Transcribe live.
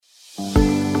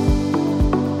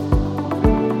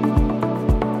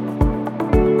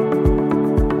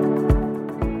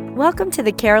Welcome to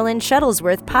the Carolyn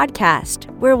Shuttlesworth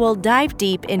podcast, where we'll dive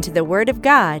deep into the Word of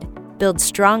God, build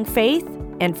strong faith,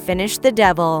 and finish the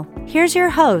devil. Here's your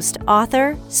host,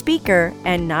 author, speaker,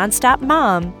 and nonstop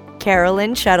mom,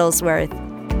 Carolyn Shuttlesworth.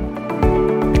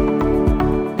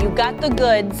 You've got the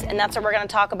goods, and that's what we're going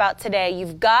to talk about today.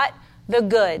 You've got the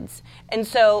goods. And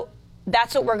so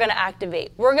that's what we're going to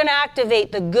activate. We're going to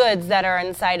activate the goods that are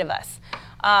inside of us.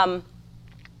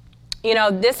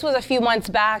 This was a few months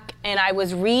back, and I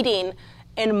was reading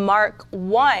in Mark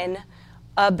 1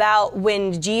 about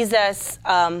when Jesus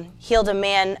healed a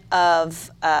man of,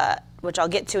 which I'll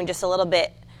get to in just a little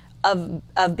bit,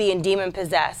 of being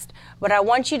demon-possessed. But I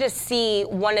want you to see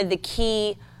one of the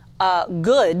key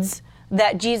goods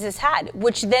that Jesus had,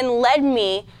 which then led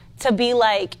me to be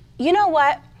like, you know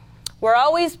what? We're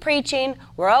always preaching.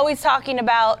 We're always talking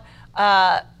about,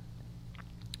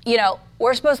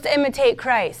 we're supposed to imitate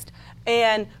Christ.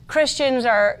 And Christians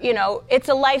are, it's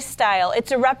a lifestyle.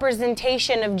 It's a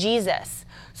representation of Jesus.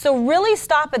 So really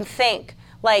stop and think,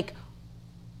 like,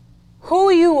 who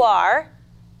you are,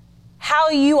 how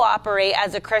you operate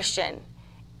as a Christian.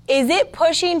 Is it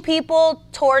pushing people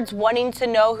towards wanting to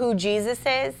know who Jesus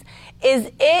is?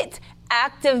 Is it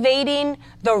activating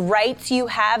the rights you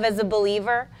have as a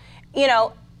believer?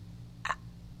 And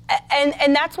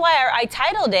that's why I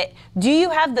titled it, Do You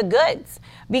Have the Goods?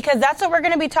 Because that's what we're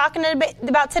going to be talking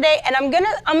about today. And I'm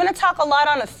gonna talk a lot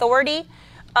on authority.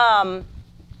 But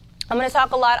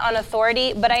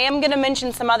I am going to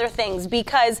mention some other things,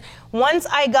 because once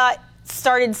I got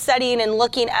started studying and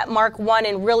looking at Mark 1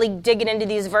 and really digging into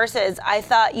these verses, I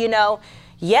thought,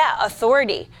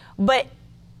 authority. But,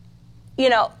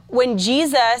 when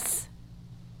Jesus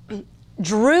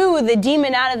drew the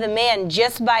demon out of the man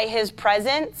just by his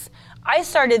presence, I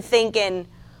started thinking,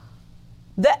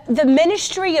 the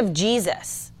ministry of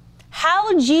Jesus,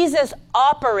 how Jesus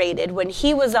operated when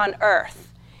he was on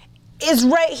earth, is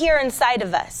right here inside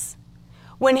of us.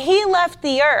 When he left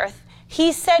the earth,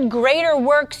 he said, greater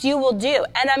works you will do,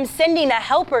 and I'm sending a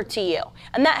helper to you.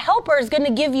 And that helper is going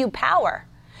to give you power.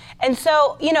 And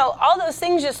so, all those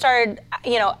things just started,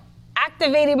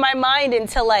 activating my mind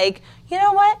into like, you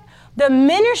know what? The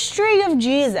ministry of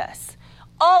Jesus,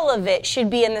 all of it should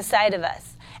be in the side of us.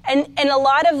 And a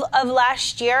lot of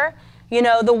last year,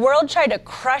 the world tried to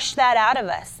crush that out of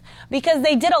us, because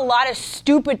they did a lot of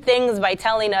stupid things by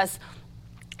telling us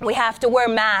we have to wear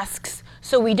masks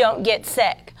so we don't get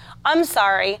sick. I'm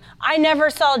sorry, I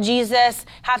never saw Jesus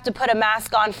have to put a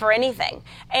mask on for anything.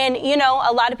 And,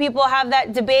 a lot of people have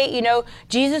that debate,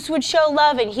 Jesus would show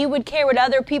love and he would care what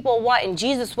other people want, and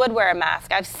Jesus would wear a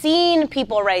mask. I've seen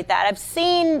people write that. I've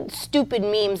seen stupid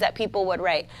memes that people would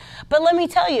write. But let me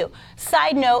tell you,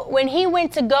 side note, when he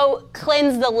went to go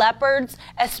cleanse the lepers,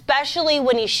 especially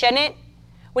when he shouldn't,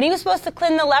 when he was supposed to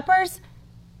cleanse the lepers,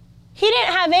 he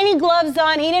didn't have any gloves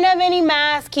on. He didn't have any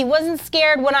mask. He wasn't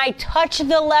scared, when I touch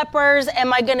the lepers,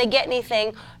 am I going to get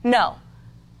anything? No.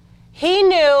 He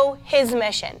knew his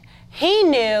mission. He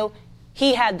knew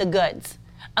he had the goods.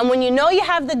 And when you know you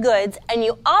have the goods and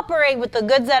you operate with the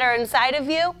goods that are inside of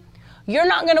you, you're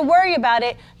not going to worry about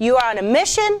it. You are on a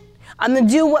mission. I'm going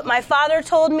to do what my Father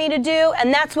told me to do,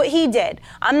 and that's what he did.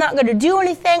 I'm not going to do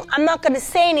anything. I'm not going to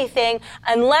say anything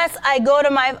unless I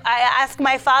ask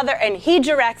my Father and he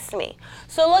directs me.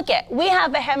 So we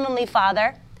have a Heavenly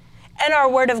Father and our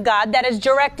Word of God that has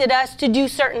directed us to do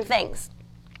certain things.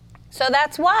 So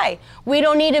that's why we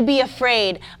don't need to be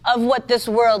afraid of what this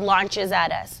world launches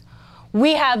at us.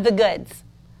 We have the goods.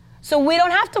 So we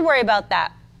don't have to worry about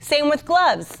that. Same with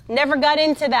gloves. Never got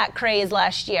into that craze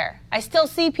last year. I still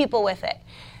see people with it.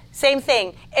 Same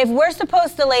thing. If we're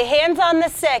supposed to lay hands on the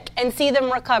sick and see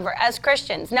them recover as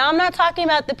Christians. Now, I'm not talking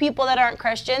about the people that aren't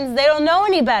Christians. They don't know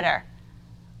any better.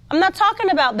 I'm not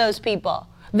talking about those people.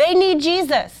 They need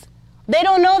Jesus. They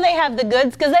don't know they have the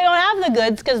goods because they don't have the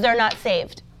goods because they're not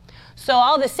saved. So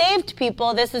all the saved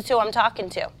people, this is who I'm talking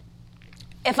to.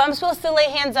 If I'm supposed to lay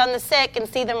hands on the sick and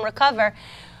see them recover,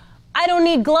 I don't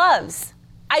need gloves.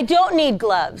 I don't need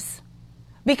gloves,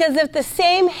 because if the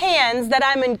same hands that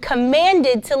I'm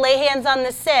commanded to lay hands on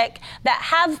the sick that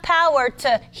have power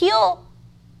to heal,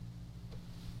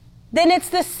 then it's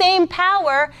the same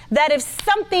power that if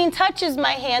something touches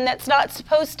my hand that's not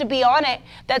supposed to be on it,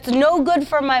 that's no good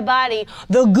for my body,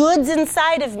 the goods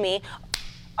inside of me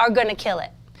are going to kill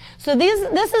it. So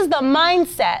this is the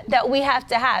mindset that we have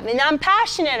to have. And I'm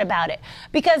passionate about it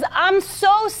because I'm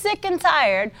so sick and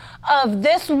tired of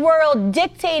this world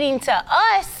dictating to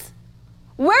us.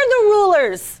 We're the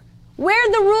rulers.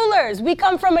 We're the rulers. We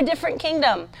come from a different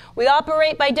kingdom. We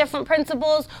operate by different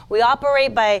principles. We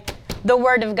operate by the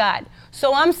Word of God.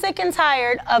 So I'm sick and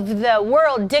tired of the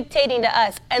world dictating to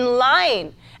us and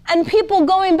lying and people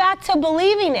going back to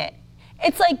believing it.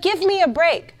 It's like, give me a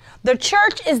break. The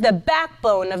church is the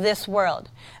backbone of this world.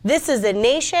 This is a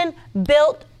nation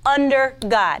built under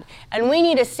God. And we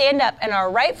need to stand up in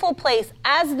our rightful place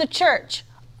as the church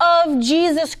of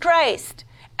Jesus Christ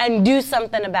and do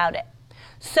something about it.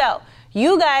 So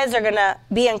you guys are going to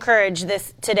be encouraged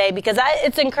this today because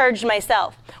it's encouraged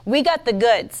myself. We got the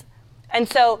goods. And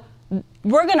so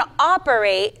we're going to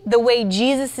operate the way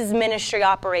Jesus' ministry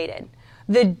operated.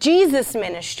 The Jesus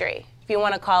ministry, if you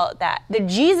want to call it that. The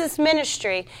Jesus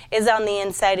ministry is on the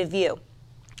inside of you.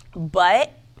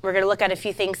 But we're going to look at a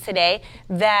few things today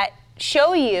that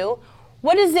show you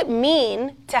what does it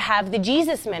mean to have the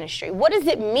Jesus ministry? What does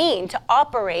it mean to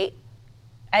operate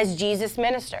as Jesus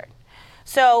ministered?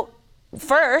 So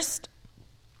first,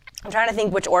 I'm trying to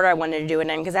think which order I wanted to do it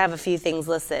in because I have a few things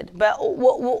listed. But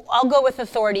I'll go with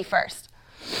authority first.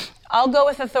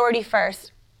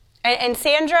 And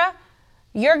Sandra,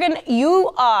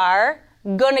 you are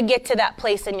going to get to that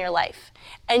place in your life.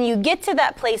 And you get to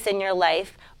that place in your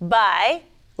life by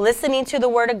listening to the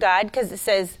Word of God, because it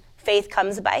says faith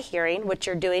comes by hearing, which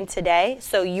you're doing today.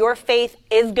 So your faith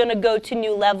is going to go to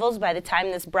new levels by the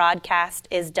time this broadcast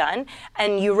is done.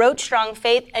 And you wrote strong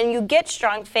faith, and you get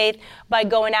strong faith by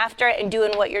going after it and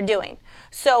doing what you're doing.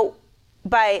 So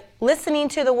by listening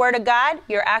to the Word of God,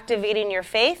 you're activating your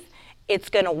faith. It's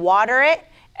going to water it,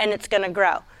 and it's going to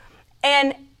grow.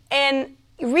 And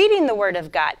reading the Word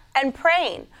of God and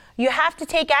praying. You have to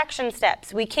take action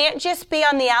steps. We can't just be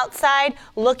on the outside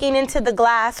looking into the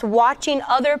glass, watching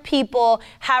other people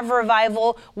have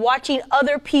revival, watching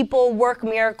other people work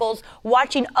miracles,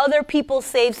 watching other people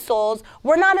save souls.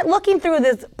 We're not looking through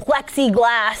this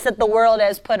plexiglass that the world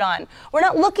has put on. We're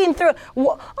not looking through,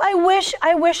 I wish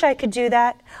I could do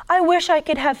that. I wish I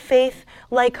could have faith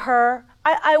like her.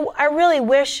 I really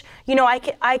wish,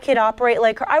 I could operate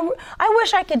like her. I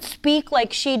wish I could speak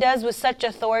like she does with such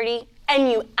authority. And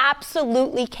you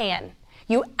absolutely can.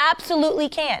 You absolutely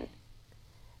can.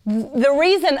 The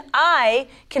reason I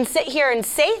can sit here and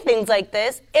say things like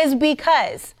this is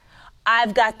because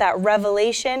I've got that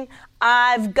revelation.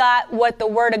 I've got what the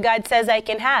Word of God says I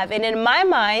can have. And in my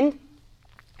mind,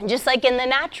 just like in the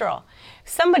natural,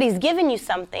 if somebody's given you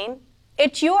something,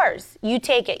 it's yours. You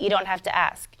take it. You don't have to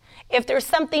ask. If there's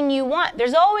something you want,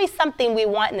 there's always something we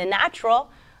want in the natural,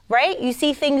 right? You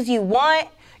see things you want.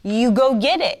 You go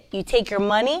get it. You take your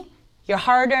money, your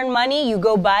hard-earned money, you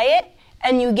go buy it,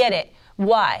 and you get it.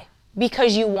 Why?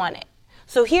 Because you want it.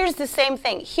 So here's the same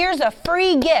thing. Here's a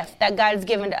free gift that God has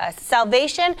given to us.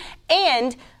 Salvation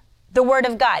and the Word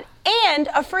of God. And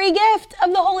a free gift of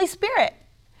the Holy Spirit.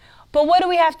 But what do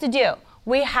we have to do?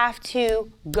 We have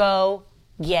to go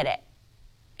get it.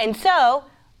 And so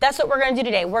that's what we're going to do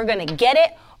today. We're going to get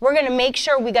it. We're going to make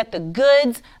sure we got the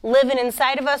goods living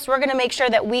inside of us. We're going to make sure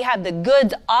that we have the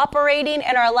goods operating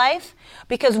in our life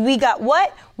because we got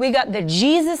what? We got the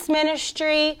Jesus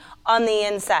ministry on the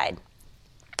inside.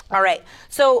 All right.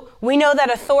 So we know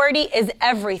that authority is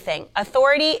everything.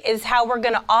 Authority is how we're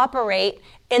going to operate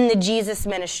in the Jesus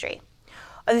ministry.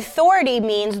 Authority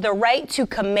means the right to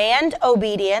command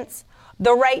obedience,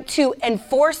 the right to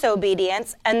enforce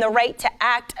obedience, and the right to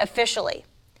act officially.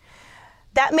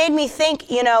 That made me think,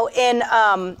 in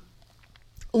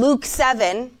Luke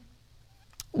 7,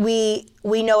 we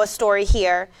know a story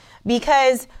here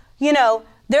because,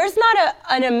 there's not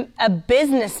a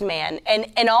businessman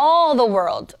in all the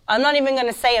world. I'm not even going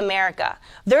to say America.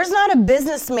 There's not a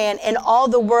businessman in all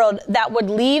the world that would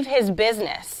leave his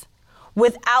business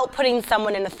without putting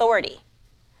someone in authority.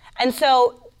 And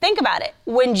so think about it.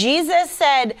 When Jesus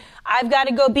said, I've got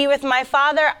to go be with my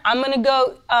Father, I'm going to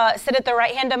go sit at the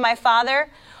right hand of my Father.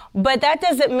 But that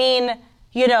doesn't mean,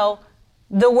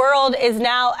 the world is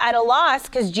now at a loss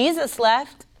because Jesus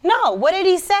left. No, what did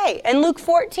he say? In Luke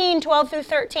 14, 12 through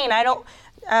 13, will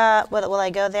I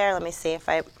go there? Let me see if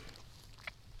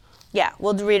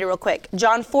we'll read it real quick.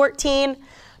 John 14,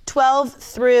 12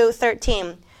 through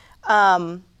 13.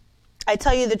 I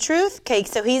tell you the truth. Okay,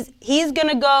 so he's going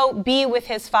to go be with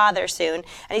his Father soon.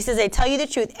 And he says, I tell you the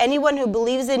truth. Anyone who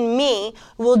believes in me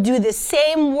will do the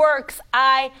same works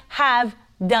I have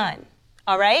done.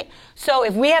 All right? So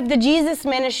if we have the Jesus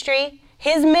ministry,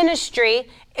 his ministry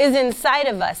is inside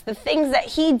of us. The things that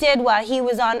he did while he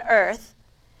was on earth,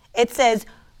 it says,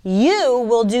 you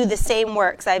will do the same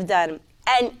works I've done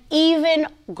and even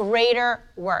greater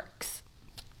works.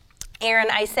 Aaron,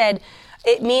 I said,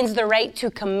 it means the right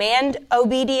to command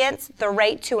obedience, the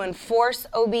right to enforce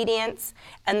obedience,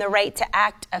 and the right to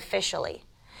act officially.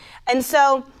 And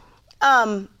so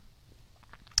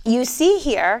you see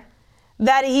here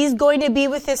that he's going to be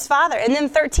with his Father. And then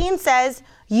 13 says,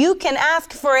 you can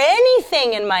ask for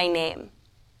anything in my name.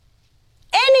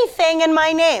 Anything in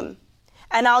my name,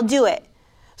 and I'll do it,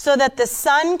 so that the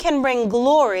Son can bring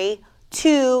glory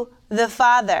to the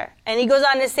Father. And he goes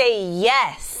on to say,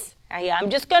 yes. I'm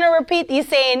just going to repeat. He's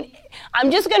saying,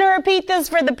 I'm just going to repeat this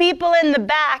for the people in the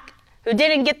back who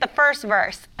didn't get the first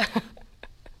verse.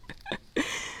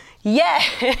 Yeah.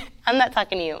 I'm not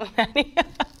talking to you.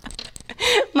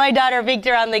 My daughter peeked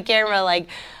her on the camera like,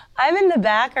 I'm in the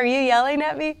back. Are you yelling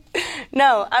at me?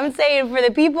 No, I'm saying for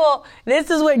the people, this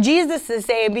is what Jesus is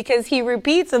saying because he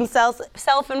repeats himself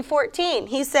in 14.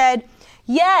 He said,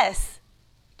 yes,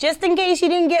 just in case you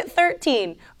didn't get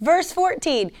 13. Verse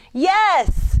 14,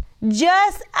 yes,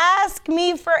 just ask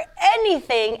me for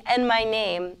anything in my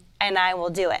name and I will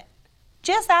do it.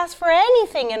 Just ask for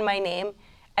anything in my name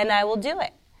and I will do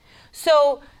it.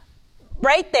 So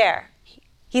right there,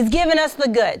 he's given us the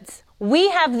goods.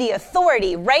 We have the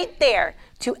authority right there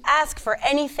to ask for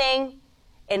anything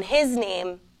in his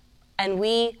name, and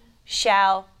we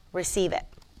shall receive it.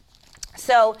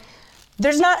 So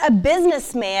there's not a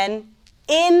businessman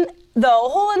in the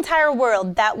whole entire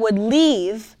world that would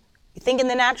leave, you think in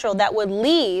the natural, that would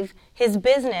leave his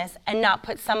business and not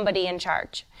put somebody in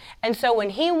charge. And so when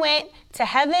he went to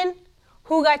heaven,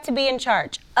 who got to be in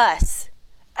charge? Us.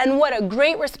 And what a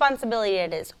great responsibility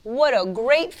it is. What a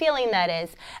great feeling that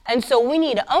is. And so we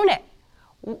need to own it.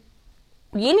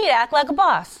 You need to act like a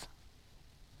boss.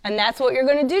 And that's what you're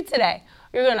going to do today.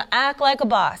 You're going to act like a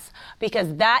boss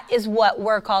because that is what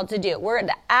we're called to do. We're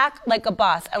to act like a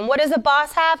boss. And what does a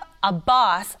boss have? A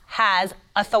boss has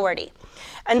authority.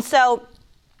 And so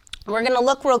we're going to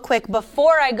look real quick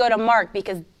before I go to Mark,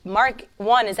 because Mark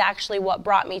 1 is actually what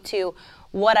brought me to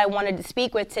what I wanted to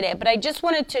speak with today. But I just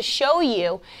wanted to show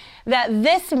you that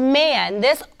this man,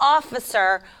 this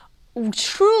officer,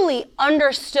 truly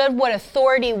understood what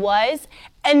authority was.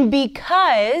 And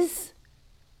because,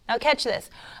 now catch this,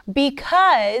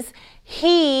 because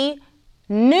he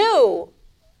knew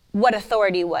what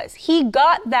authority was, he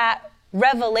got that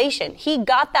revelation, he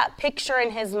got that picture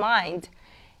in his mind,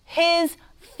 his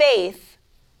faith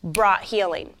brought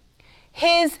healing.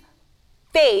 His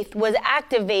faith was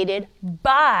activated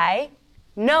by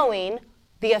knowing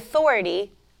the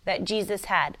authority that Jesus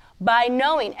had, by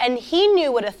knowing. And he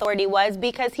knew what authority was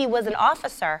because he was an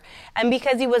officer. And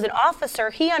because he was an officer,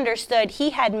 he understood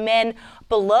he had men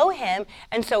below him.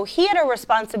 And so he had a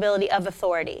responsibility of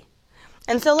authority.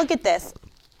 And so look at this.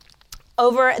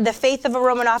 Over the faith of a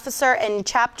Roman officer in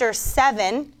chapter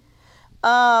 7,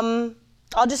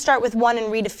 I'll just start with 1 and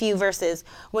read a few verses.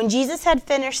 When Jesus had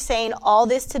finished saying all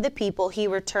this to the people, he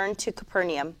returned to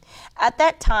Capernaum. At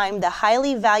that time, the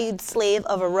highly valued slave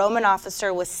of a Roman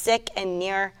officer was sick and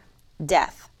near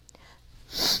death.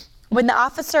 When the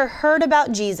officer heard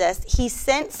about Jesus, he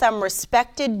sent some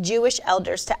respected Jewish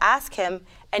elders to ask him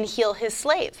and heal his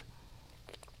slave.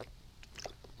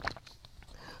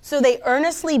 So they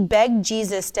earnestly begged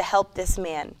Jesus to help this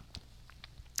man.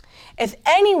 If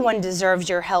anyone deserves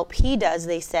your help, he does,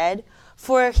 they said,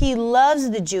 for he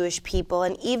loves the Jewish people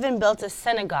and even built a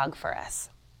synagogue for us.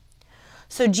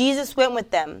 So Jesus went with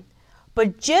them.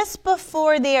 But just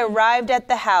before they arrived at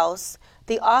the house,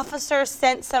 the officer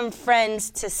sent some friends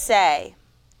to say.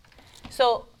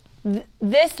 So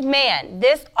this man,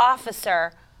 this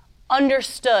officer,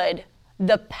 understood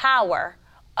the power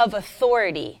of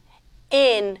authority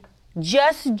in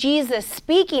just Jesus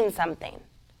speaking something.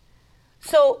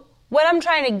 So what I'm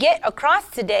trying to get across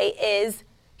today is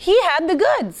he had the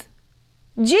goods.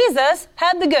 Jesus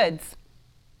had the goods.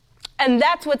 And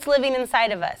that's what's living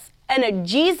inside of us. And a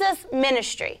Jesus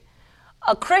ministry,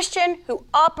 a Christian who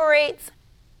operates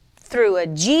through a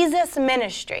Jesus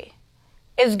ministry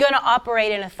is going to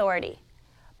operate in authority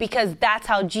because that's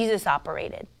how Jesus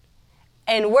operated.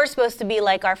 And we're supposed to be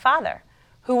like our Father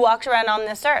who walks around on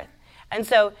this earth. And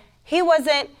so he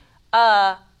wasn't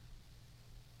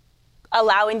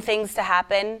allowing things to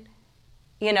happen,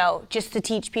 just to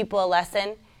teach people a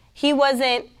lesson. He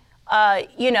wasn't,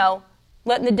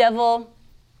 letting the devil,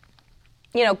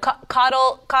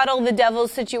 coddle the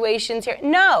devil's situations here.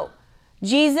 No,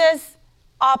 Jesus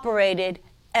operated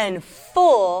in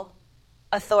full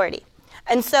authority.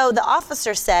 And so the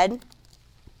officer said,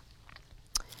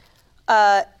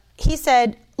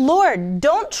 Lord,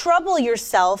 don't trouble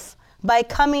yourself by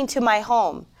coming to my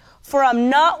home, for I'm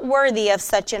not worthy of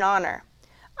such an honor.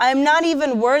 I'm not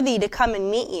even worthy to come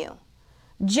and meet you.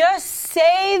 Just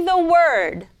say the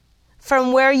word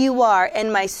from where you are,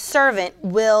 and my servant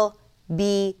will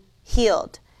be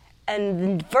healed.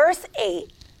 And verse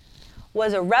 8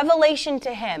 was a revelation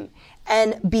to him.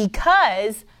 And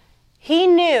because he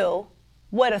knew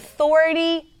what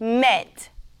authority meant.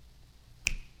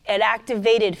 It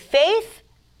activated faith,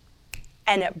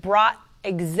 and it brought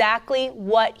exactly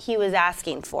what he was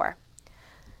asking for.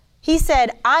 He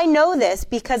said, I know this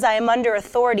because I am under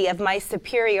authority of my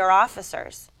superior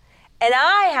officers, and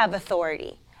I have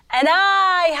authority,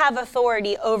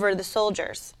 over the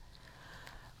soldiers.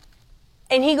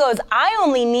 And he goes, I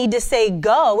only need to say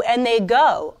go, and they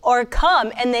go, or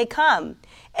come, and they come.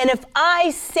 And if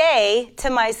I say to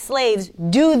my slaves,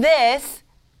 do this,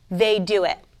 they do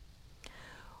it.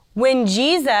 When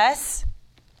Jesus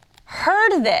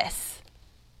heard this,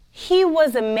 he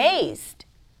was amazed.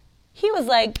 He was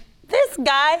like, this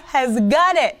guy has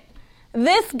got it.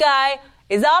 This guy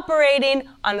is operating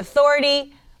on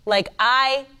authority like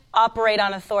I operate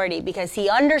on authority, because he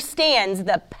understands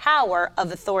the power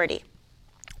of authority.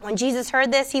 When Jesus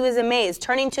heard this, he was amazed.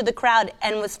 Turning to the crowd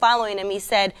and was following him, he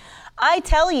said, I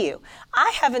tell you,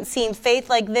 I haven't seen faith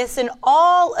like this in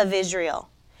all of Israel.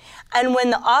 And when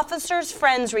the officer's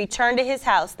friends returned to his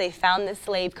house, they found the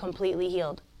slave completely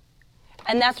healed.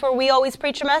 And that's where we always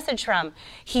preach a message from.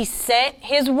 He sent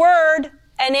his word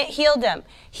and it healed him.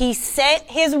 He sent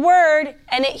his word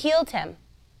and it healed him.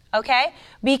 Okay?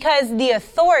 Because the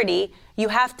authority, you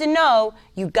have to know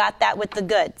you got that with the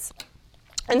goods.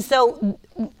 And so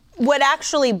what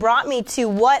actually brought me to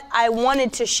what I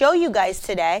wanted to show you guys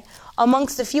today,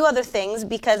 amongst a few other things,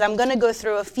 because I'm going to go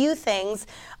through a few things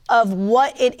of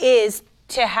what it is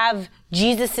to have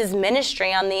Jesus's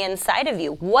ministry on the inside of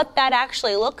you, what that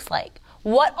actually looks like.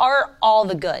 What are all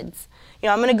the goods?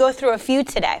 I'm going to go through a few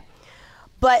today.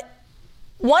 But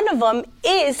one of them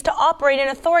is to operate in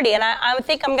authority. And I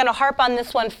think I'm going to harp on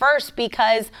this one first,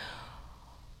 because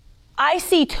I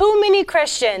see too many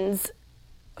Christians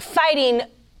fighting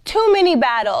too many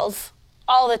battles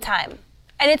all the time.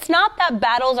 And it's not that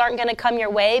battles aren't going to come your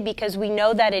way, because we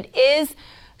know that it is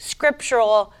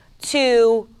scriptural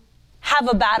to have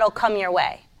a battle come your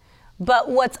way. But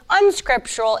what's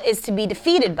unscriptural is to be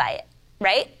defeated by it,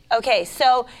 right? Okay,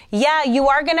 so yeah, you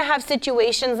are going to have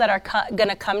situations that are going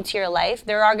to come to your life.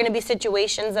 There are going to be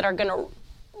situations that are going to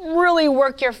really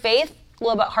work your faith a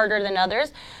little bit harder than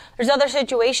others. There's other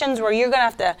situations where you're going to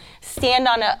have to stand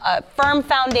on a firm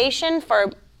foundation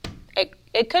for,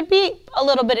 it could be a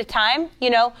little bit of time.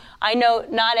 I know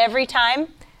not every time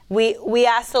we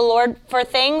ask the Lord for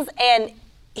things, and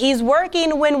he's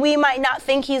working when we might not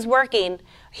think he's working.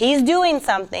 He's doing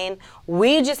something.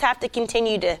 We just have to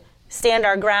continue to stand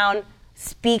our ground,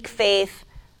 speak faith,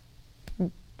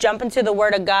 jump into the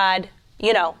Word of God,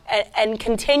 and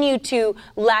continue to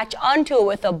latch onto it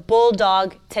with a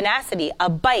bulldog tenacity, a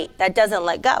bite that doesn't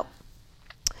let go.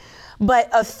 But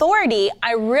authority,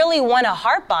 I really want to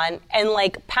harp on and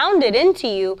pound it into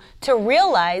you to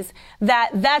realize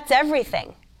that that's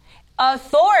everything.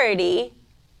 Authority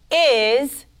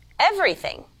is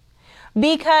everything.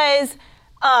 Because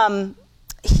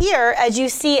here, as you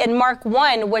see in Mark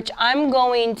 1, which I'm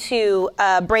going to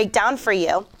break down for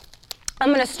you, I'm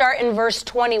going to start in verse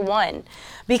 21.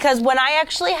 Because when I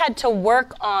actually had to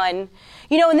work on,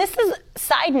 and this is,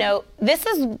 side note, this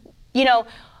is,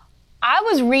 I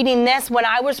was reading this when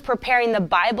I was preparing the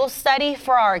Bible study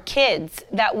for our kids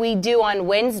that we do on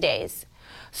Wednesdays.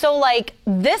 So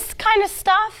this kind of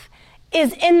stuff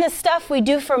is in the stuff we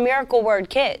do for Miracle Word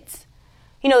Kids.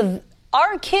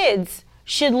 Our kids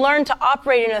should learn to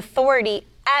operate in authority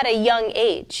at a young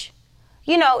age.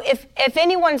 If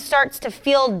anyone starts to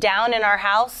feel down in our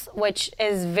house, which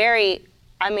is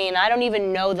I don't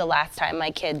even know the last time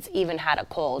my kids even had a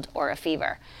cold or a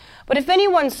fever. But if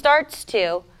anyone starts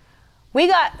to, we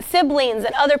got siblings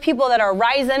and other people that are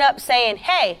rising up saying,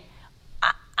 hey,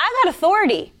 I got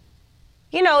authority.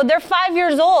 They're 5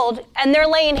 years old and they're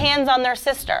laying hands on their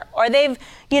sister, or they've,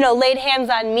 laid hands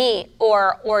on me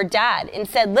or dad and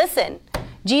said, listen,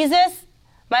 Jesus,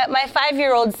 my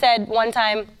 5-year-old said one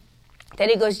time that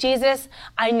he goes, Jesus,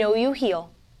 I know you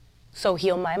heal, so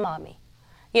heal my mommy.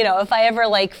 If I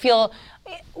ever feel,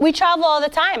 we travel all the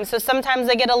time, so sometimes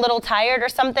I get a little tired or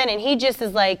something, and he just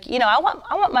is I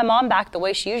want my mom back the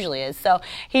way she usually is. So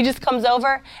he just comes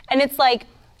over, and it's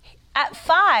at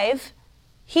 5,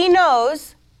 he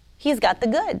knows he's got the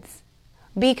goods,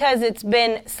 because it's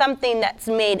been something that's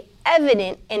made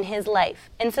evident in his life.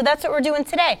 And so that's what we're doing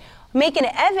today, making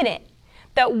it evident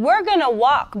that we're going to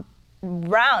walk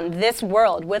around this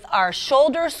world with our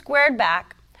shoulders squared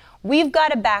back. We've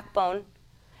got a backbone,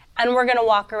 and we're going to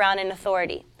walk around in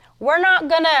authority. We're not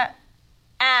going to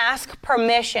ask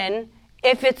permission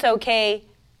if it's okay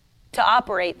to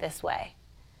operate this way.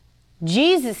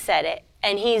 Jesus said it,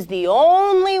 and he's the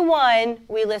only one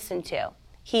we listen to.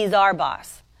 He's our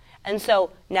boss. And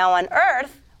so now on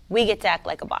earth, we get to act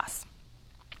like a boss.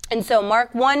 And so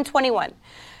Mark 1:21,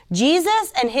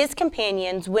 Jesus and his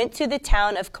companions went to the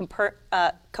town of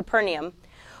Capernaum.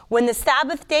 When the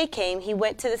Sabbath day came, he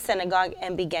went to the synagogue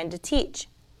and began to teach.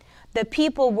 The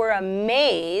people were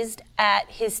amazed at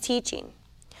his teaching,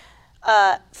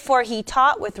 for he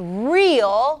taught with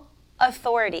real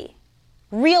authority.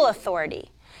 Real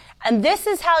authority. And this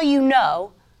is how you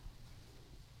know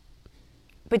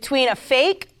between a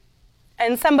fake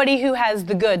and somebody who has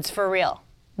the goods for real.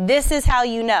 This is how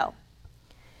you know.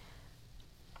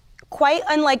 Quite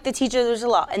unlike the teachers of the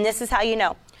law, and this is how you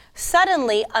know.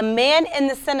 Suddenly, a man in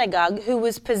the synagogue who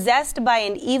was possessed by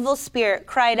an evil spirit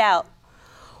cried out,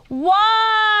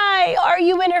 "Why are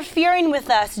you interfering with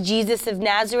us, Jesus of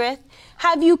Nazareth?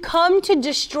 Have you come to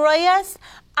destroy us?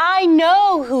 I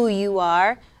know who you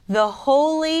are, the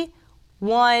Holy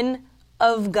One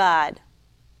of God."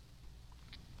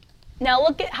 Now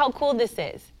look at how cool this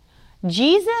is.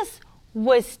 Jesus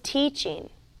was teaching.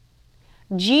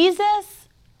 Jesus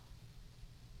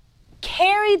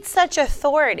carried such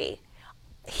authority.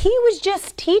 He was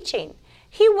just teaching.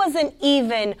 He wasn't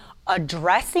even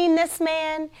addressing this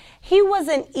man. He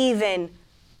wasn't even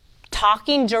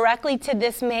talking directly to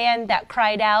this man that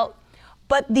cried out.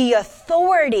 But the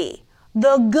authority,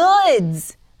 the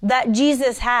goods that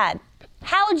Jesus had,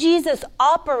 how Jesus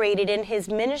operated in his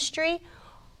ministry,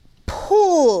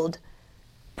 pulled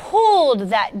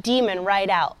that demon right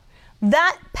out.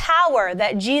 That power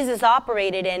that Jesus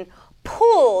operated in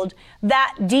pulled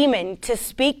that demon to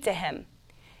speak to him.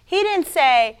 He didn't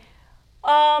say,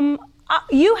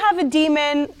 you have a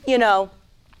demon,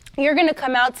 you're going to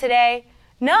come out today.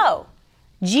 No,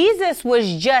 Jesus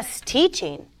was just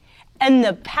teaching. And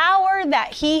the power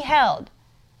that he held,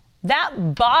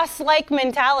 that boss-like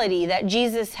mentality that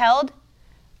Jesus held,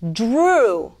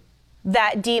 drew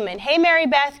that demon. Hey, Mary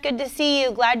Beth, good to see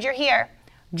you. Glad you're here.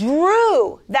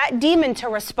 Drew that demon to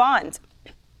respond.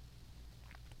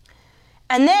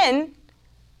 And then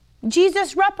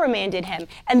Jesus reprimanded him.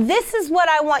 And this is what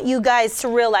I want you guys to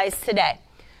realize today.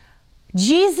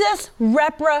 Jesus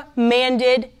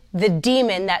reprimanded the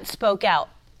demon that spoke out.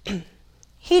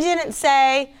 He didn't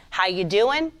say, "How you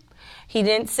doing?" He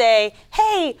didn't say,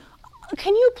 "Hey,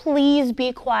 can you please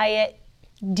be quiet,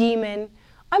 demon?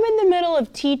 I'm in the middle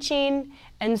of teaching,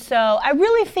 and so I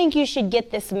really think you should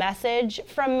get this message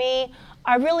from me.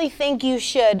 I really think you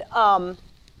should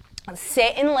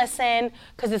sit and listen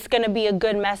because it's going to be a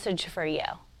good message for you."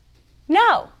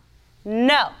 No.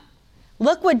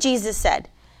 Look what Jesus said.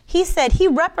 He said he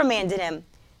reprimanded him.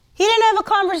 He didn't have a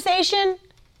conversation.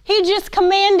 He just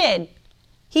commanded.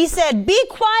 He said, "Be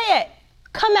quiet.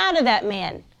 Come out of that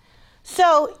man."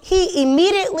 So he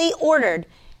immediately ordered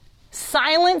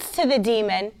silence to the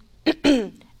demon,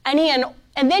 and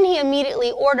then he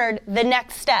immediately ordered the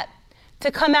next step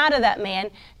to come out of that man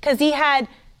because he had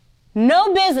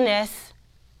no business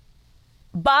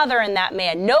bothering that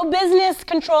man, no business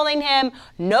controlling him,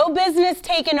 no business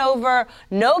taking over,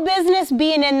 no business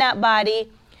being in that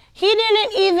body. He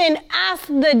didn't even ask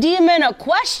the demon a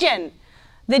question.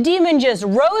 The demon just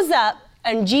rose up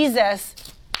and Jesus,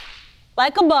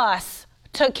 like a boss,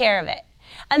 took care of it.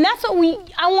 And that's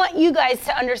what I want you guys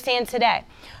to understand today.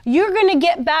 You're going to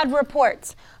get bad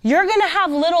reports. You're going to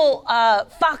have little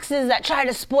foxes that try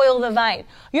to spoil the vine.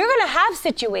 You're going to have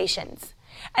situations.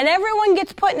 And everyone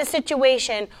gets put in a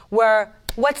situation where,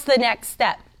 what's the next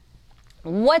step?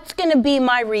 What's going to be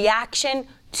my reaction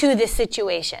to this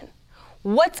situation?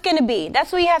 What's going to be?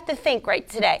 That's what you have to think right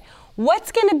today.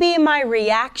 What's going to be my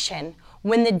reaction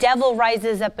when the devil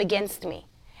rises up against me?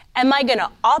 Am I going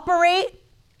to operate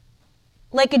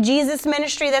like a Jesus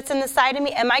ministry that's in the side of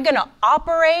me? Am I going to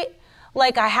operate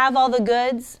like I have all the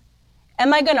goods?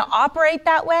 Am I going to operate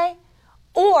that way?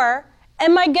 Or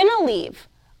am I going to leave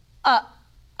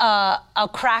a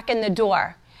crack in the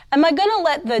door? Am I going to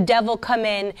let the devil come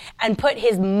in and put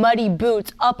his muddy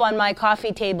boots up on my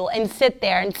coffee table and sit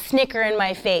there and snicker in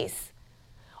my face?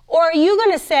 Or are you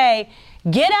going to say,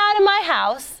 "Get out of my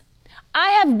house. I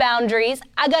have boundaries.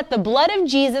 I got the blood of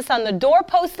Jesus on the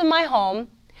doorpost of my home.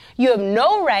 You have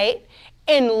no right."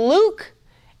 In Luke,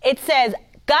 it says,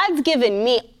 God's given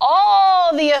me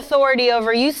all the authority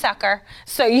over you, sucker.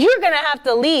 So you're going to have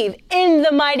to leave in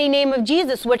the mighty name of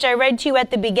Jesus, which I read to you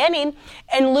at the beginning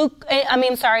in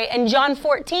John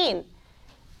 14.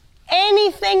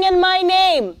 Anything in my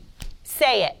name,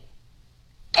 say it.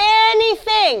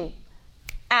 Anything,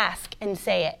 ask and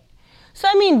say it. So,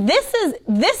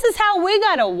 this is how we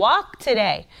got to walk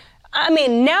today.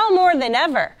 Now more than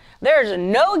ever. There's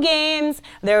no games.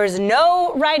 There's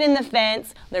no right in the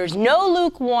fence. There's no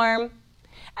lukewarm.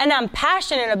 And I'm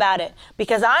passionate about it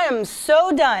because I am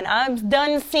so done. I'm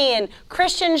done seeing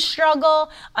Christians struggle.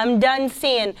 I'm done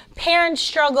seeing parents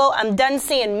struggle. I'm done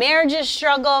seeing marriages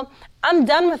struggle. I'm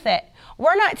done with it.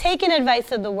 We're not taking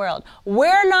advice of the world.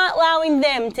 We're not allowing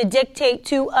them to dictate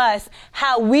to us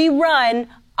how we run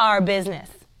our business,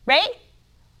 right?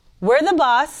 We're the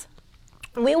boss.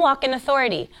 We walk in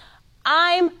authority.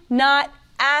 I'm not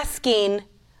asking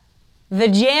the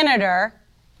janitor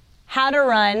how to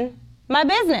run my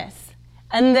business.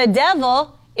 And the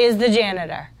devil is the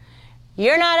janitor.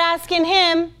 You're not asking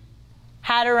him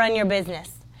how to run your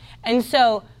business. And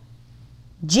so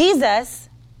Jesus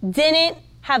didn't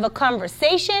have a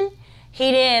conversation.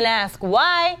 He didn't ask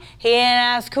why. He didn't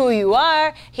ask who you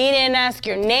are. He didn't ask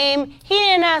your name. He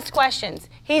didn't ask questions.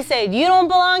 He said, you don't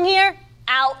belong here,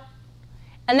 out.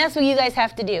 And that's what you guys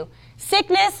have to do.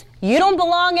 Sickness, you don't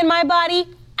belong in my body,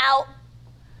 out.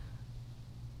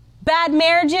 Bad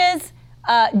marriages,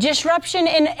 disruption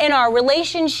in our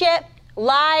relationship,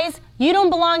 lies, you don't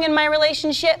belong in my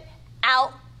relationship,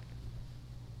 out.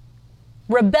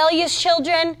 Rebellious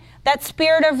children, that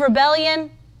spirit of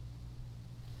rebellion,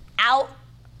 out.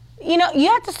 You know, you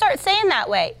have to start saying that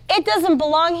way. It doesn't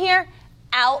belong here,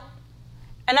 out.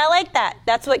 And I like that.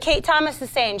 That's what Kate Thomas is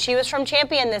saying. She was from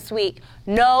Champion this week.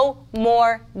 No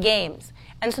more games.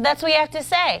 And so that's what you have to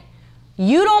say.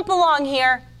 You don't belong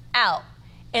here, out,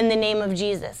 in the name of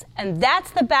Jesus. And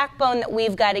that's the backbone that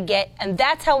we've got to get, and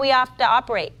that's how we have to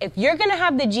operate. If you're going to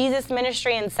have the Jesus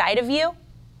ministry inside of you,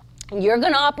 and you're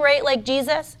going to operate like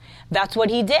Jesus, that's what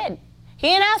he did. He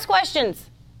didn't ask questions.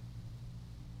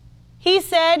 He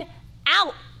said,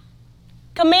 out.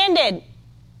 Commanded.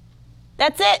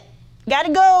 That's it.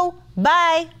 Gotta go.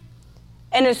 Bye.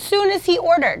 And as soon as he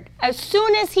ordered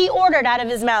out of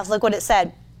his mouth, look what it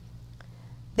said.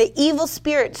 The evil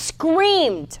spirit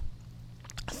screamed,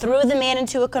 threw the man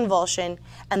into a convulsion,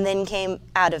 and then came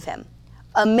out of him.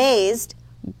 Amazed,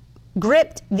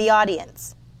 gripped the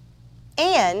audience,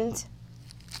 and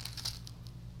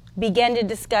began to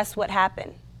discuss what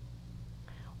happened.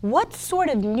 What sort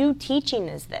of new teaching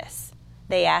is this?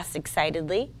 They asked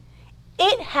excitedly.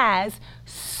 It has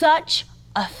such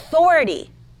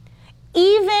authority.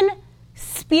 Even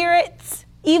spirits,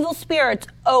 evil spirits,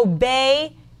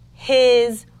 obey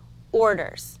his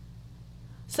orders.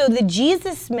 So the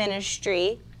Jesus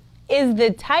ministry is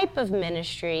the type of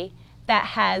ministry that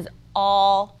has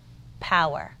all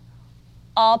power.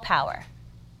 All power.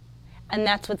 And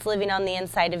that's what's living on the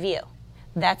inside of you.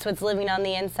 That's what's living on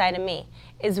the inside of me,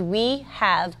 is we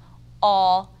have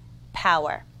all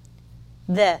power.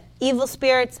 The evil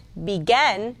spirits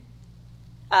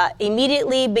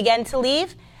immediately began to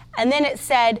leave, and then it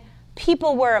said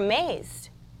people were amazed.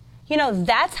 You know,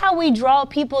 that's how we draw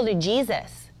people to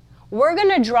Jesus. We're going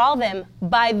to draw them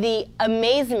by the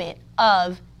amazement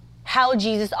of how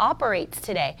Jesus operates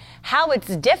today, how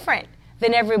it's different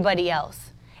than everybody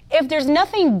else. If there's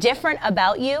nothing different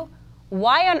about you,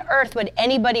 why on earth would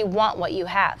anybody want what you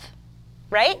have,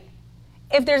 right?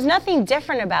 If there's nothing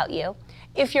different about you,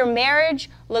 if your marriage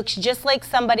looks just like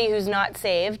somebody who's not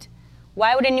saved,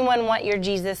 why would anyone want your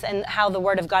Jesus and how the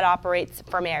Word of God operates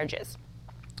for marriages?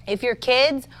 If your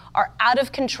kids are out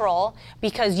of control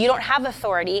because you don't have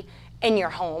authority in your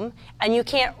home and you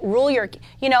can't rule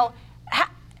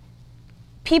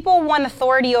people want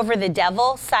authority over the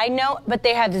devil, side note, but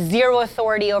they have zero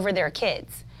authority over their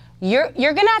kids. You're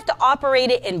going to have to operate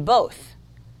it in both.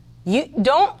 You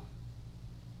don't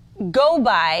go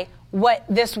by what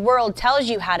this world tells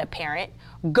you how to parent.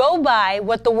 Go by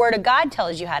what the Word of God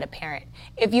tells you how to parent.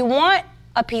 If you want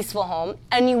a peaceful home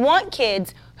and you want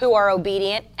kids who are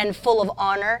obedient and full of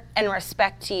honor and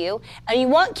respect to you, and you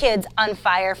want kids on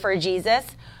fire for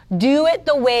Jesus, do it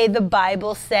the way the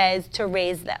Bible says to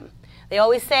raise them. They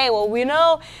always say, well,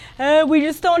 we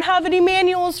just don't have any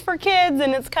manuals for kids.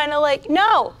 And it's kind of like,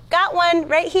 no, got one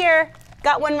right here.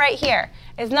 Got one right here.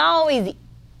 It's not always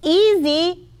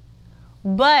easy,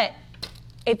 but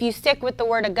if you stick with the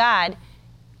Word of God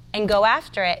and go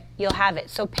after it, you'll have it.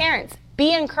 So parents,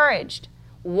 be encouraged.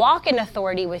 Walk in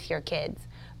authority with your kids.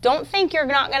 Don't think you're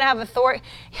not going to have authority.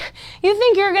 You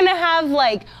think you're going to have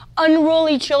like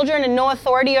unruly children and no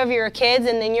authority over your kids,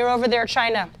 and then you're over there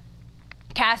trying to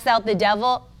cast out the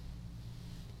devil.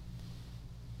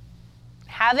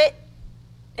 Have it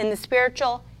in the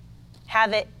spiritual,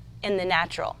 have it in the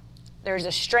natural. There's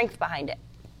a strength behind it.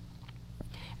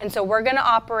 And so we're going to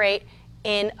operate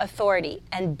in authority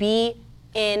and be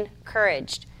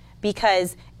encouraged,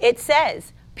 because it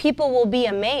says people will be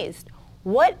amazed.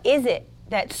 What is it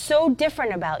that's so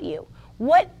different about you?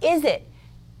 What is it?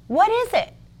 What is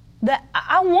it? That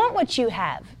I want what you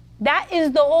have. That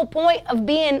is the whole point of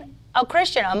being a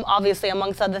Christian, obviously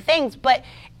amongst other things, but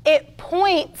it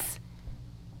points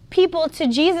people to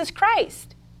Jesus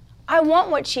Christ. I want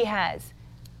what she has.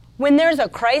 When there's a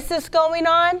crisis going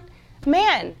on,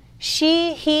 man,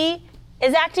 he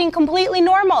is acting completely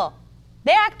normal.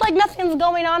 They act like nothing's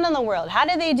going on in the world. How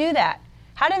do they do that?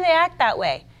 How do they act that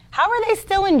way? How are they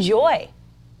still in joy?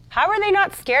 How are they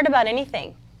not scared about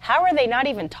anything? How are they not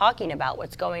even talking about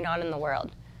what's going on in the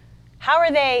world? How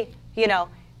are they,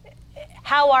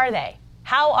 how are they?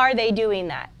 How are they doing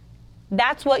that?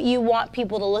 That's what you want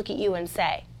people to look at you and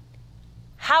say.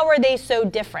 How are they so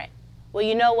different? Well,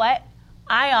 you know what?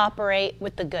 I operate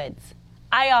with the goods.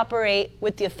 I operate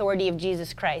with the authority of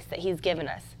Jesus Christ that he's given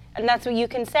us. And that's what you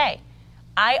can say.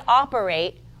 I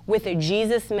operate with a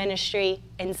Jesus ministry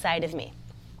inside of me.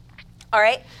 All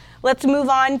right, let's move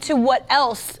on to what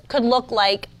else could look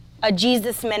like a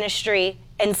Jesus ministry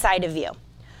inside of you.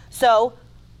 So,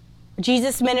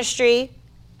 Jesus ministry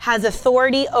has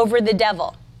authority over the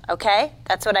devil, okay?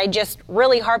 That's what I just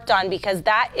really harped on, because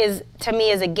that is, to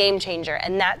me, is a game changer.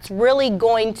 And that's really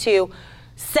going to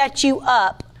set you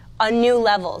up on new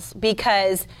levels,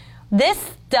 because this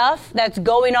stuff that's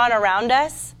going on around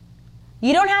us,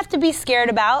 you don't have to be scared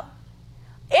about.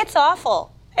 It's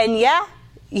awful. And yeah,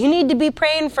 you need to be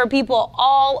praying for people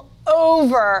all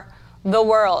over the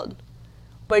world.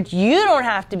 But you don't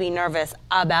have to be nervous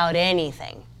about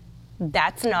anything.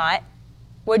 That's not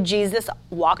what Jesus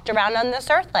walked around on this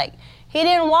earth like. He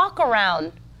didn't walk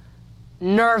around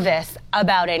nervous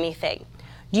about anything.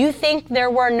 Do you think there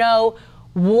were no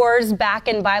wars back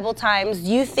in Bible times?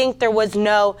 Do you think there was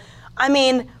no,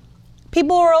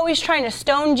 people were always trying to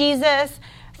stone Jesus.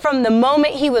 From the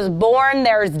moment he was born,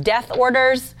 there's death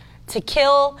orders to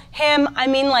kill him.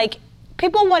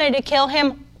 People wanted to kill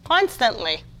him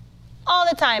constantly, all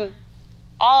the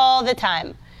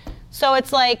time. So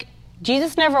it's like,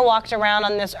 Jesus never walked around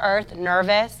on this earth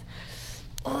nervous.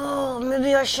 Oh,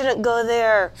 maybe I shouldn't go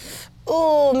there.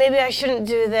 Oh, maybe I shouldn't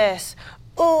do this.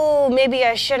 Oh, maybe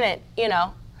I shouldn't,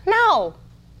 No.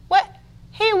 What?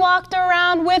 He walked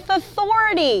around with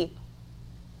authority.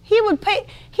 He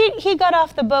got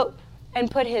off the boat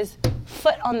and put his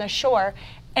foot on the shore,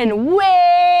 and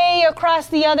way across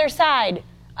the other side,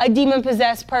 a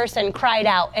demon-possessed person cried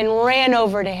out and ran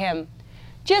over to him.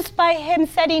 Just by him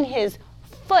setting his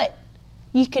foot,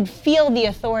 you could feel the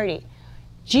authority.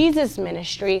 Jesus'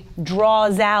 ministry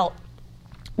draws out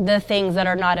the things that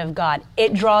are not of God.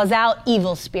 It draws out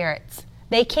evil spirits.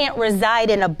 They can't reside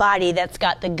in a body that's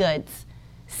got the goods.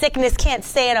 Sickness can't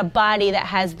stay in a body that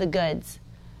has the goods.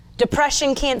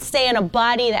 Depression can't stay in a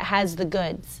body that has the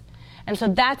goods. And so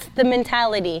that's the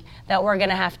mentality that we're going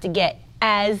to have to get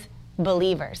as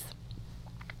believers.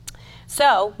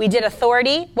 So we did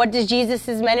authority. What does Jesus'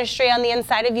 ministry on the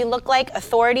inside of you look like?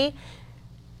 Authority.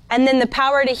 And then the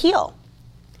power to heal.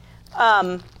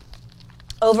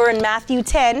 Over in Matthew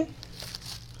 10,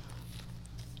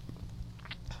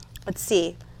 let's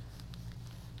see.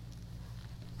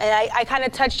 And I kind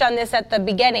of touched on this at the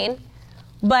beginning,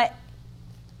 but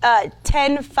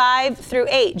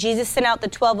 10:5-8, Jesus sent out the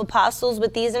 12 apostles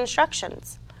with these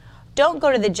instructions. Don't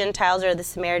go to the Gentiles or the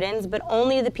Samaritans, but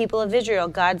only the people of Israel,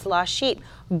 God's lost sheep.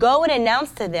 Go and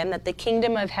announce to them that the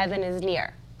kingdom of heaven is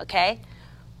near, okay?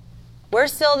 We're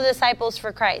still the disciples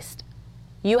for Christ.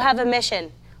 You have a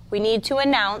mission. We need to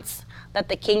announce that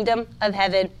the kingdom of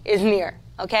heaven is near,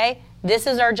 okay? This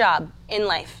is our job in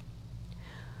life.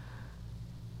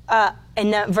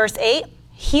 And verse 8,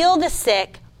 heal the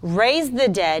sick, raise the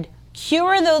dead,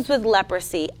 cure those with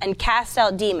leprosy, and cast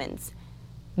out demons.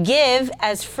 Give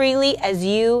as freely as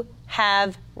you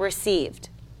have received.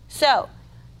 So,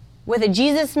 with a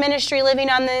Jesus ministry living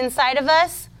on the inside of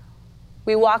us,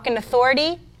 we walk in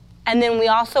authority, and then we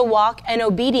also walk in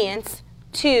obedience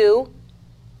to,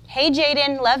 hey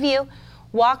Jaden, love you,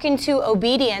 walk into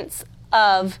obedience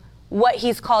of what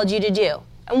he's called you to do.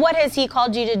 And what has he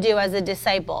called you to do as a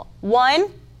disciple?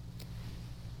 1,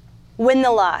 win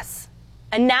the lost.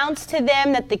 Announce to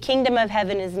them that the kingdom of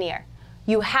heaven is near.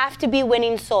 You have to be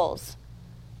winning souls.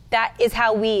 That is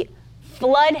how we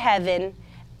flood heaven,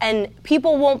 and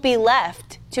people won't be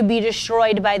left to be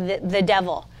destroyed by the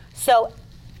devil. So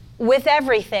with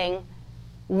everything,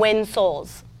 win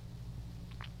souls.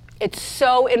 It's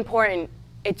so important.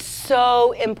 It's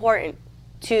so important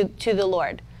to the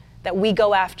Lord that we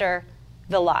go after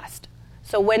the lost.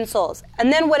 So win souls.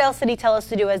 And then what else did he tell us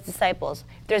to do as disciples?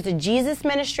 There's a Jesus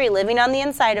ministry living on the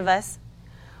inside of us.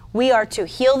 We are to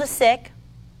heal the sick,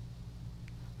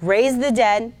 raise the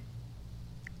dead,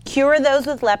 cure those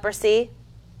with leprosy,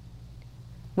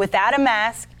 without a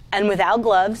mask and without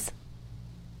gloves,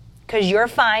 because you're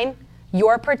fine,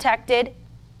 you're protected.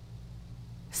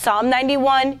 Psalm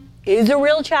 91 is a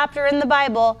real chapter in the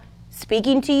Bible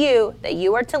speaking to you that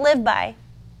you are to live by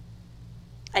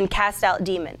and cast out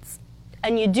demons.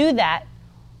 And you do that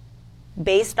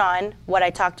based on what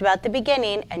I talked about at the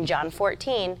beginning and John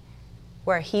 14,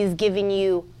 where he's giving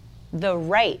you the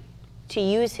right to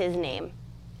use his name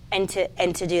and to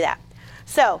do that.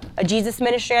 So, a Jesus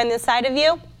ministry on the side of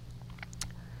you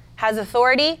has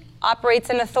authority, operates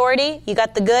in authority. You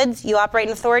got the goods, you operate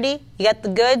in authority. You got the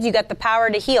goods, you got the power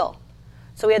to heal.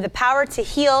 So we have the power to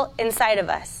heal inside of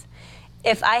us.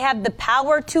 If I have the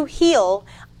power to heal,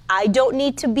 I don't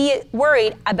need to be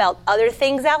worried about other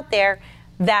things out there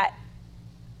that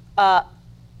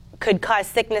could cause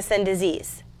sickness and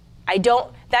disease.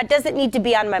 That doesn't need to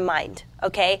be on my mind,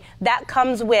 okay? That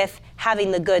comes with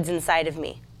having the goods inside of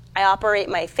me. I operate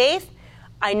my faith,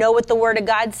 I know what the Word of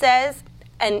God says,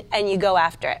 and you go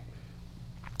after it,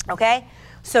 okay?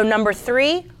 So number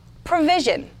 3,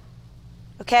 provision,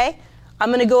 okay? I'm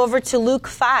going to go over to Luke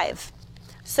 5.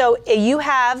 So you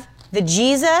have the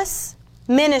Jesus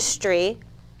ministry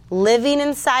living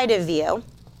inside of you,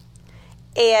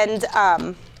 and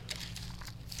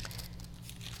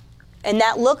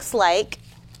that looks like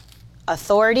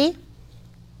authority,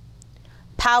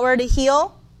 power to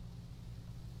heal,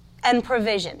 and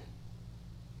provision.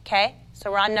 Okay?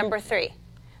 So we're on number 3.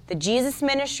 The Jesus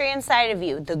ministry inside of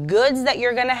you, the goods that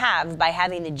you're going to have by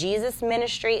having the Jesus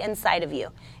ministry inside of you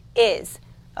is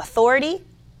authority,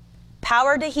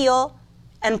 power to heal,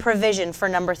 and provision for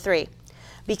number 3.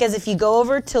 Because if you go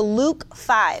over to Luke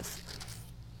 5,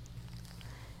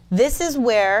 this is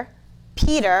where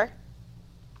Peter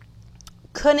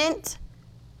couldn't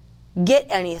get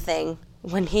anything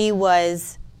when he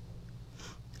was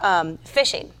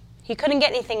fishing. He couldn't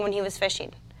get anything when he was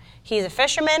fishing. He's a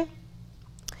fisherman,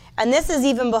 and this is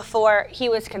even before he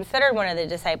was considered one of the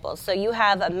disciples. So you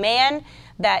have a man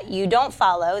that you don't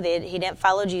follow. He didn't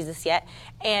follow Jesus yet,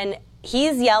 and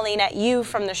he's yelling at you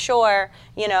from the shore,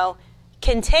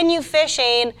 continue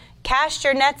fishing, cast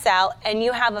your nets out, and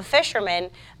you have a fisherman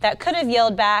that could have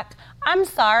yelled back, I'm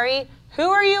sorry, who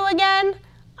are you again?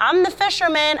 I'm the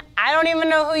fisherman. I don't even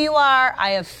know who you are.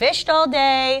 I have fished all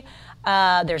day.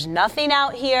 There's nothing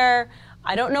out here.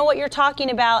 I don't know what you're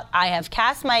talking about. I have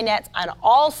cast my nets on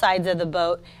all sides of the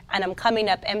boat, and I'm coming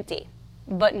up empty.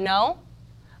 But no,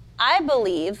 I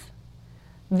believe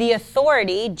the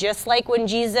authority, just like when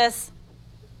Jesus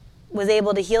was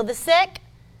able to heal the sick,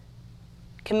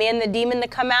 command the demon to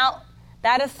come out,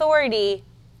 that authority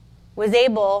was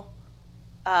able,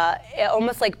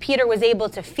 almost like Peter was able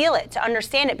to feel it, to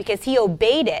understand it, because he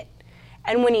obeyed it.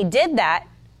 And when he did that,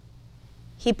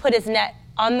 he put his net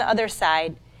on the other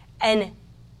side, and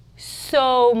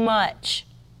so much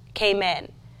came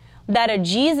in that a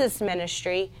Jesus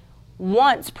ministry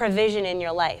wants provision in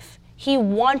your life. He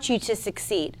wants you to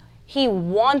succeed. He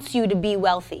wants you to be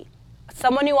wealthy.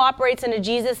 Someone who operates in a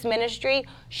Jesus ministry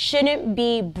shouldn't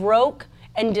be broke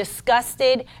and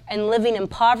disgusted and living in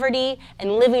poverty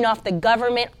and living off the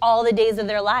government all the days of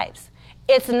their lives.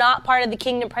 It's not part of the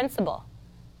kingdom principle.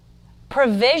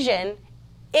 Provision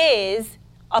is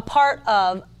a part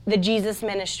of the Jesus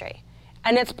ministry,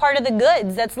 and it's part of the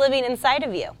goods that's living inside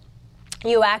of you.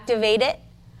 You activate it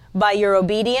by your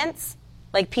obedience,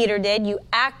 like Peter did. You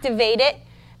activate it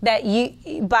that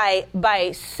you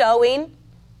by sowing.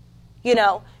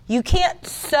 You can't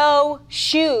sow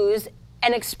shoes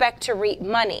and expect to reap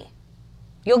money.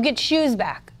 You'll get shoes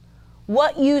back.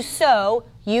 What you sow,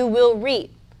 you will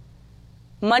reap.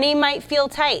 Money might feel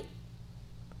tight.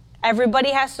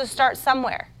 Everybody has to start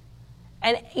somewhere.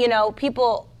 And,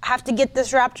 people have to get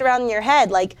this wrapped around your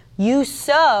head. Like, you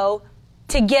sow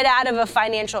to get out of a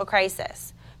financial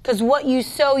crisis. Because what you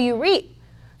sow, you reap.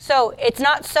 So it's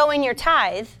not sowing your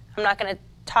tithe. I'm not going to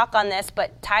talk on this,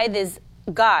 but tithe is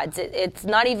God's. It's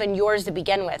not even yours to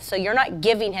begin with. So you're not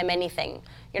giving him anything.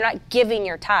 You're not giving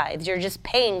your tithes. You're just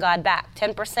paying God back.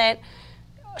 10%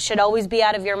 should always be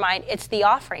out of your mind. It's the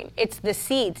offering. It's the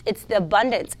seeds. It's the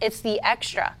abundance. It's the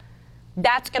extra.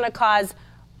 That's going to cause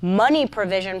money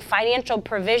provision, financial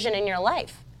provision in your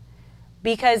life.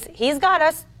 Because he's got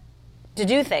us to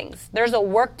do things. There's a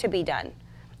work to be done.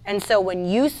 And so when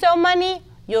you sow money,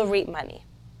 you'll reap money.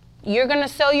 You're going to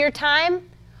sow your time,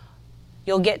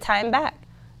 you'll get time back.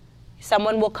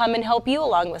 Someone will come and help you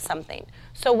along with something.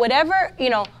 So whatever,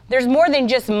 there's more than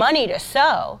just money to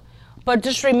sow, but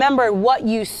just remember what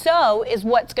you sow is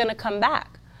what's going to come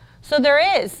back. So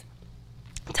there is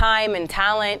time and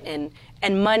talent and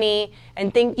money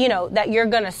and things, that you're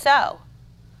going to sow.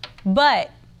 But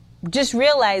just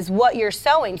realize what you're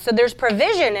sowing. So there's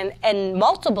provision in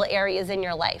multiple areas in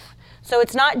your life. So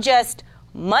it's not just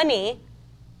money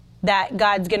that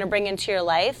God's going to bring into your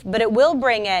life, but it will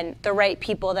bring in the right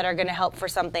people that are going to help for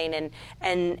something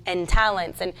and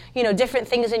talents and, different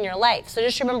things in your life. So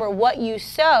just remember, what you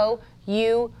sow,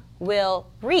 you will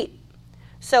reap.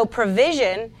 So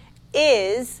provision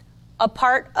is a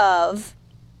part of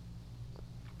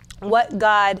what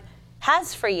God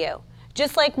has for you.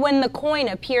 Just like when the coin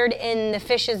appeared in the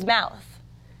fish's mouth.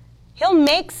 He'll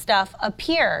make stuff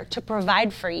appear to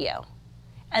provide for you.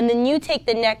 And then you take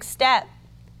the next step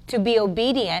to be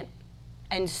obedient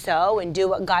and sow and do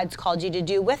what God's called you to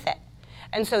do with it.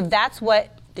 And so that's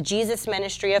what the Jesus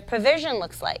ministry of provision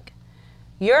looks like.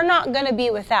 You're not going to be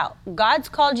without. God's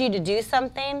called you to do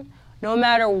something, no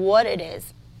matter what it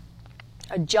is.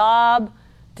 A job,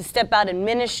 to step out in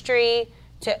ministry,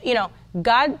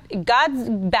 God's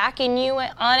backing you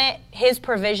on it. His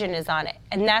provision is on it.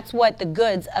 And that's what the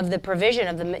goods of the provision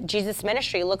of the Jesus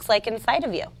ministry looks like inside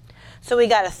of you. So we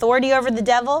got authority over the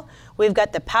devil. We've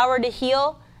got the power to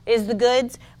heal is the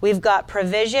goods. We've got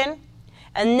provision.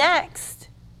 And next,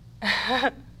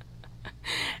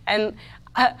 and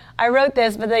I wrote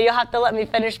this, but then you'll have to let me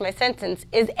finish my sentence,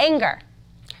 is anger.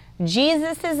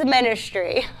 Jesus'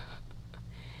 ministry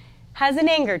has an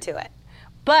anger to it.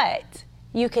 But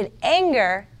you can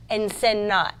anger and sin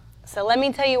not. So let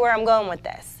me tell you where I'm going with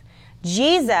this.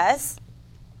 Jesus,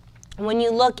 when you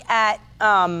look at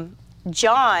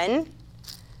John,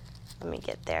 let me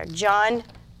get there, John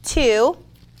 2,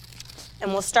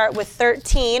 and we'll start with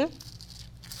 13.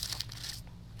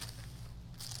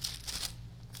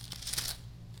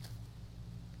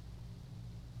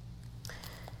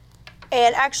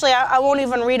 And actually, I won't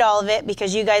even read all of it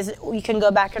because you can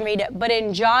go back and read it. But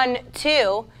in John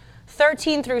 2,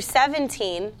 13 through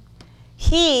 17,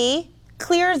 he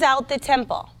clears out the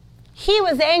temple. He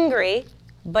was angry,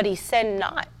 but he sinned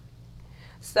not.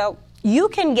 So you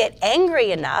can get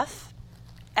angry enough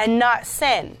and not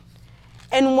sin.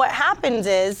 And what happens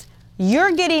is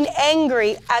you're getting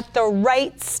angry at the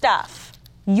right stuff.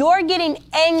 You're getting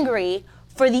angry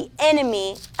for the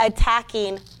enemy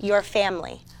attacking your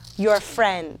family, your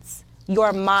friends,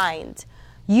 your mind.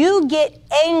 You get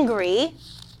angry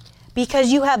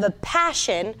because you have a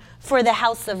passion for the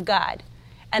house of God.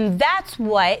 And that's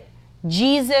what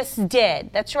Jesus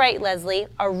did. That's right, Leslie,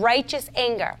 a righteous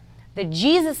anger. The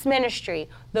Jesus ministry,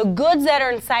 the goods that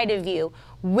are inside of you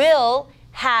will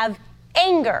have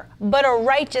anger, but a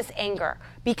righteous anger,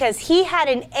 because he had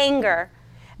an anger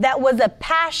that was a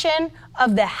passion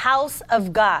of the house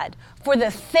of God, for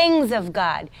the things of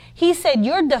God. He said,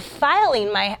 you're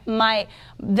defiling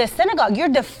the synagogue. You're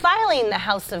defiling the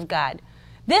house of God.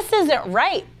 This isn't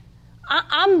right.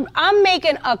 I'm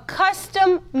making a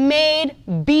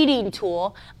custom-made beating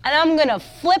tool, and I'm going to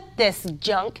flip this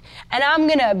junk, and I'm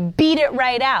going to beat it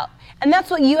right out. And that's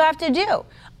what you have to do.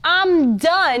 I'm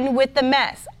done with the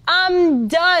mess. I'm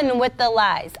done with the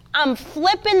lies. I'm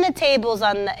flipping the tables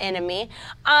on the enemy.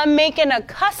 I'm making a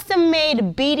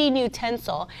custom-made beating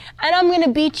utensil, and I'm going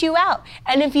to beat you out.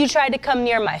 And if you try to come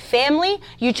near my family,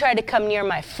 you try to come near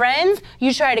my friends,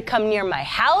 you try to come near my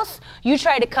house, you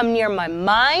try to come near my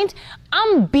mind,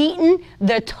 I'm beating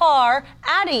the tar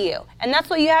out of you. And that's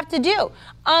what you have to do.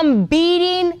 I'm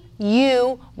beating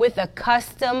you with a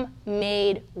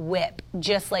custom-made whip,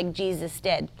 just like Jesus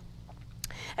did.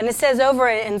 And it says over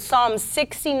in Psalm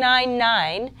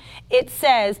 69:9, it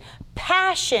says,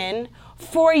 passion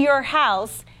for your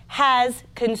house has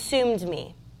consumed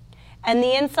me, and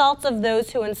the insults of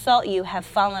those who insult you have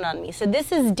fallen on me. So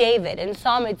this is David. In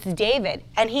Psalm, it's David.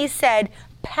 And he said,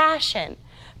 passion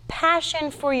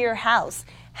for your house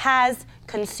has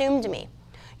consumed me.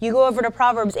 You go over to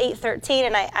Proverbs 8:13,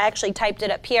 and I actually typed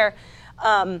it up here.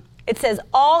 It says,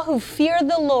 all who fear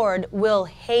the Lord will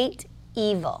hate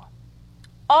evil.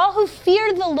 All who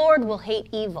fear the Lord will hate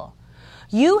evil.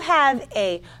 You have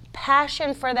a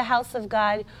passion for the house of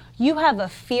God. You have a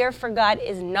fear for God.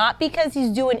 Is not because he's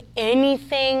doing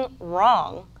anything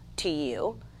wrong to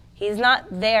you. He's not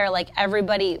there like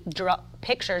everybody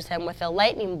pictures him with a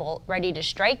lightning bolt ready to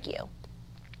strike you.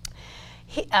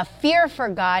 A fear for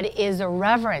God is a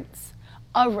reverence,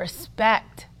 a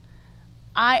respect.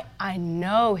 I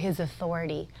know his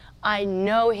authority. I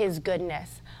know his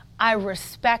goodness. I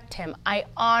respect him. I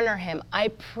honor him. I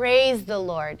praise the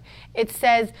Lord. It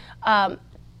says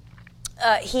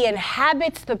he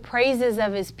inhabits the praises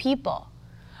of his people.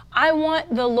 I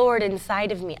want the Lord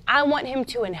inside of me. I want him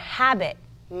to inhabit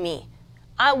me.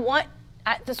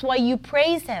 That's why you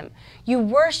praise him. You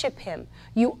worship him.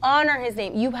 You honor his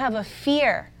name. You have a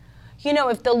fear.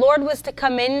 If the Lord was to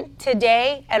come in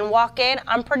today and walk in,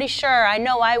 I'm pretty sure, I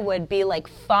know I would be like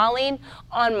falling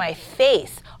on my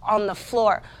face on the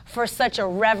floor for such a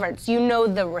reverence.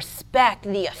 The respect,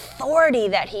 the authority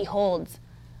that he holds.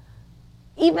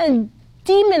 Even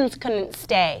demons couldn't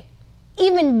stay.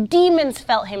 Even demons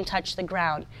felt him touch the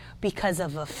ground because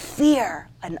of a fear,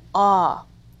 an awe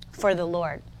for the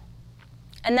Lord.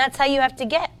 And that's how you have to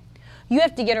get. You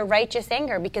have to get a righteous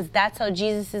anger, because that's how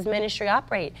Jesus' ministry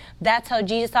operated. That's how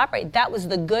Jesus operated. That was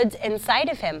the goods inside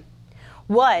of him,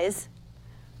 was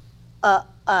a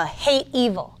hate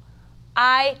evil.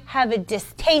 I have a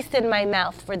distaste in my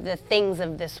mouth for the things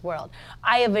of this world.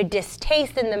 I have a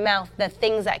distaste in the mouth, the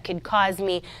things that could cause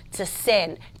me to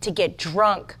sin, to get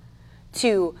drunk,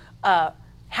 to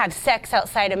have sex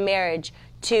outside of marriage,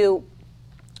 to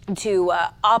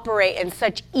operate in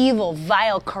such evil,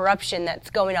 vile corruption that's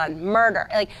going on, murder.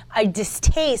 Like, a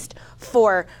distaste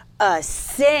for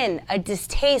sin, a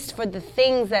distaste for the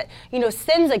things that,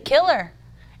 sin's a killer.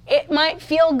 It might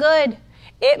feel good.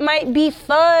 It might be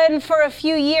fun for a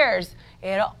few years.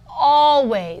 It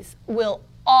will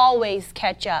always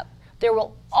catch up. There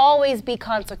will always be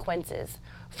consequences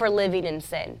for living in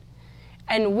sin.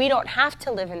 And we don't have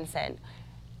to live in sin.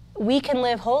 We can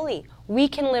live holy. We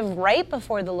can live right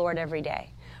before the Lord every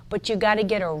day. But you got to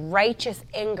get a righteous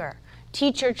anger.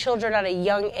 Teach your children at a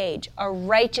young age a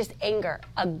righteous anger,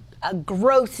 a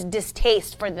gross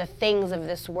distaste for the things of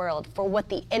this world, for what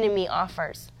the enemy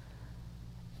offers.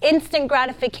 Instant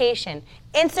gratification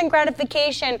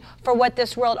for what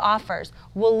this world offers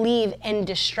will leave in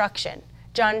destruction.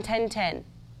 John 10:10.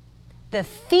 The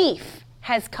thief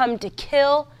has come to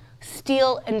kill,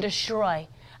 steal, and destroy.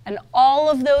 And all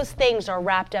of those things are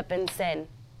wrapped up in sin.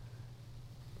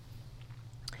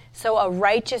 So a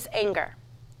righteous anger,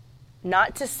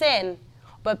 not to sin,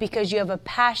 but because you have a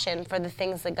passion for the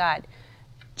things of God.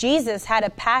 Jesus had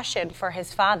a passion for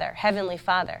his Father, Heavenly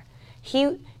Father.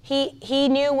 He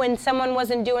knew when someone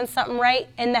wasn't doing something right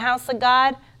in the house of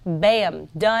God, bam,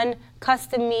 done,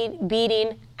 custom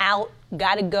beating, out,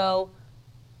 gotta go.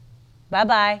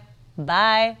 Bye-bye.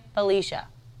 Bye, Felicia.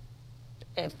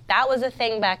 If that was a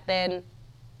thing back then,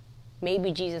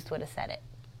 maybe Jesus would have said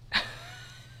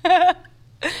it.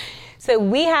 So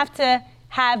we have to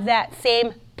have that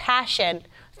same passion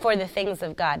for the things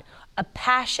of God, a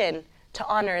passion to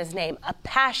honor his name, a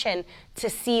passion to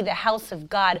see the house of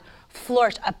God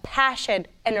flourish, a passion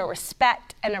and a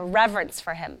respect and a reverence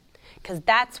for him, because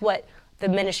that's what the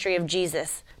ministry of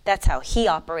Jesus, that's how he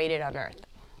operated on earth.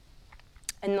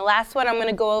 And the last one I'm going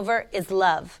to go over is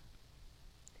love.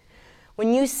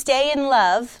 When you stay in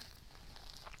love,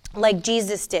 like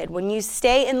Jesus did, when you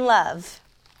stay in love,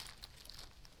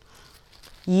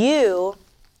 you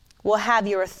will have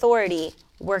your authority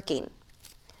working.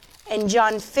 In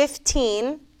John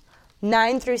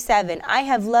 15:9-7, I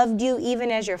have loved you even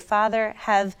as your Father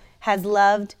has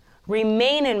loved.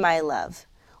 Remain in my love.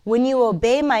 When you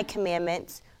obey my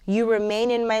commandments, you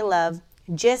remain in my love,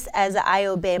 just as I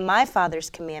obey my Father's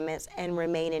commandments and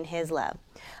remain in his love.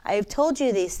 I have told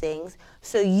you these things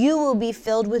so you will be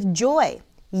filled with joy.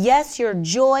 Yes, your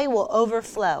joy will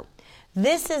overflow.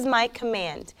 This is my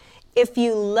command. If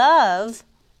you love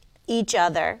each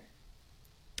other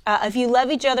in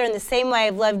the same way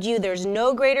I've loved you, there's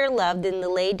no greater love than to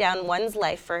lay down one's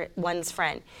life for one's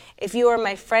friend. If you are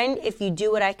my friend, if you do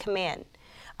what I command.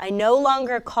 I no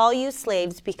longer call you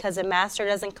slaves because a master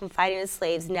doesn't confide in his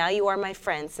slaves. Now you are my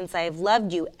friends, since I have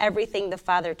loved you everything the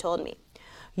Father told me.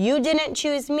 You didn't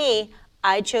choose me,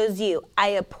 I chose you. I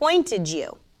appointed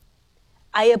you.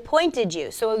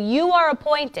 So you are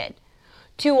appointed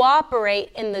to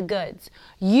operate in the goods.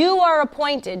 You are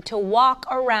appointed to walk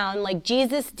around like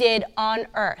Jesus did on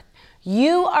earth.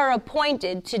 You are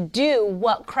appointed to do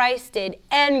what Christ did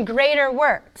and greater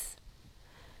works.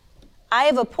 I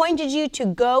have appointed you to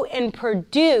go and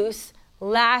produce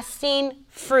lasting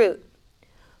fruit,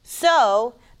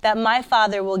 so that my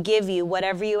Father will give you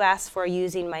whatever you ask for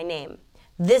using my name.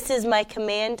 This is my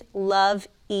command, love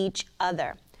each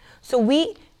other. So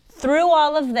through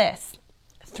all of this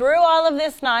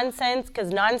nonsense,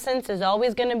 because nonsense is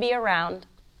always going to be around,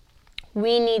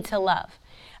 we need to love.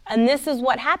 And this is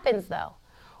what happens, though.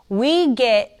 We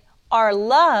get our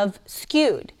love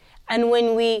skewed. And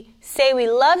when we say we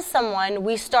love someone,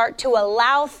 we start to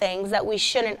allow things that we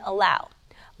shouldn't allow.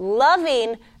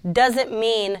 Loving doesn't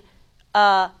mean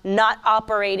not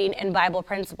operating in Bible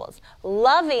principles.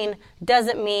 Loving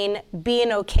doesn't mean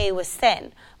being okay with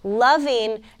sin.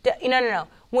 No.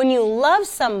 When you love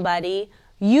somebody,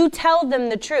 you tell them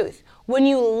the truth. When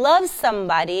you love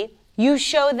somebody, you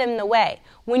show them the way.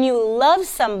 When you love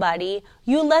somebody,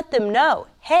 you let them know,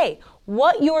 hey,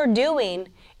 what you're doing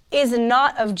is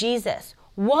not of Jesus.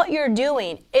 What you're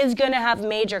doing is going to have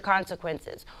major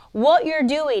consequences. What you're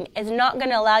doing is not going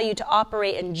to allow you to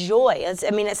operate in joy. It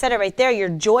said it right there. Your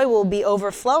joy will be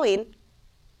overflowing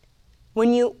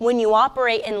when you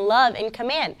operate in love and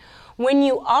command. When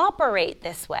you operate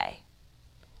this way,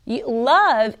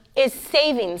 love is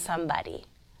saving somebody.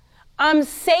 I'm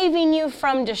saving you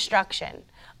from destruction.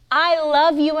 I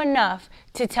love you enough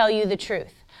to tell you the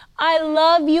truth. I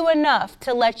love you enough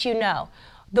to let you know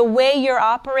the way you're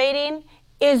operating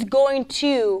is going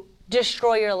to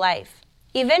destroy your life.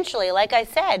 Eventually, like I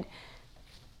said,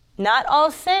 not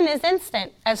all sin is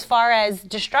instant as far as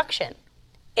destruction.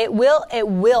 It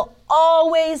will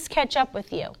always catch up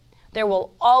with you. There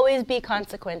will always be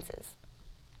consequences.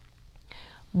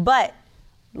 But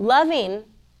loving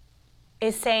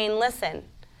is saying, listen,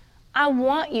 I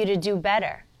want you to do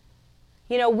better.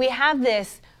 We have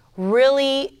this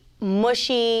really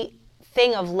mushy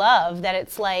thing of love that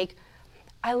it's like,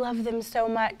 I love them so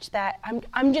much that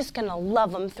I'm just going to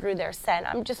love them through their sin.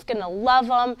 I'm just going to love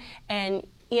them. And,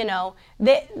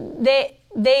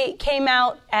 they came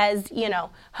out as,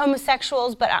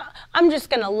 homosexuals, but I'm just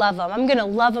going to love them. I'm going to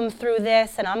love them through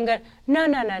this. And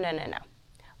No.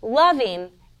 Loving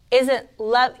isn't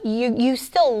love. You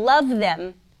still love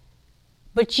them,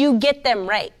 but you get them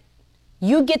right.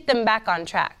 You get them back on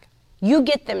track. You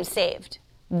get them saved.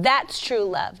 That's true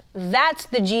love. That's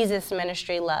the Jesus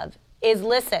ministry love. Is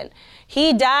listen,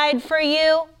 he died for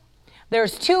you.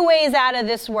 There's two ways out of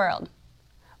this world.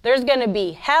 There's going to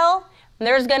be hell, and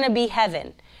there's going to be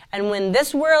heaven. And when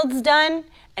this world's done,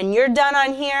 and you're done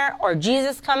on here, or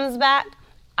Jesus comes back,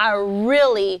 I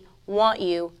really want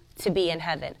you to be in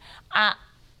heaven.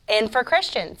 And for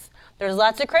Christians, there's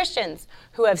lots of Christians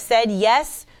who have said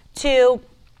yes to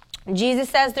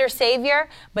Jesus as their Savior,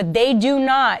 but they do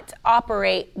not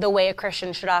operate the way a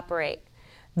Christian should operate.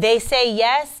 They say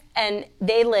yes, and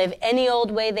they live any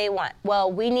old way they want. Well,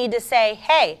 we need to say,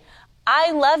 hey,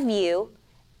 I love you,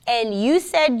 and you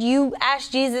said you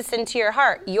asked Jesus into your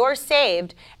heart. You're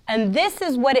saved, and this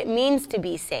is what it means to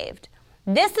be saved.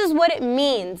 This is what it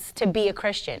means to be a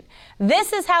Christian.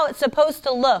 This is how it's supposed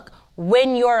to look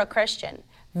when you're a Christian.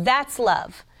 That's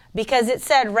love, because it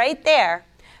said right there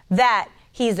that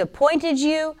he's appointed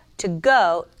you to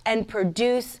go and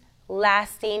produce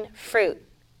lasting fruit.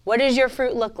 What does your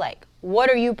fruit look like? What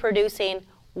are you producing?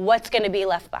 What's going to be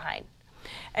left behind?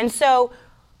 And so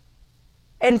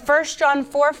in 1 John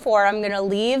 4:4, I'm going to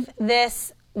leave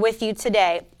this with you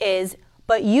today, is,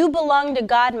 but you belong to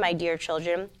God, my dear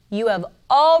children. You have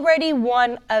already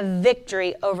won a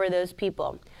victory over those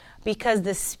people, because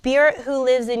the Spirit who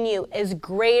lives in you is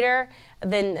greater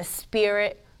than the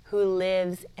spirit who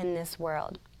lives in this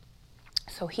world.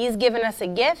 So he's given us a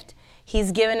gift.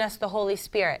 He's given us the Holy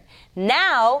Spirit.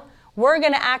 Now, we're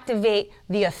going to activate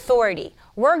the authority.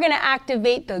 We're going to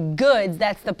activate the goods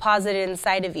that's deposited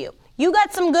inside of you. You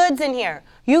got some goods in here.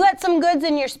 You got some goods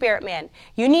in your spirit, man.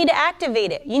 You need to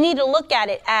activate it. You need to look at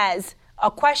it as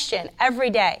a question every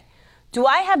day. Do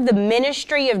I have the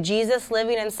ministry of Jesus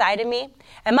living inside of me?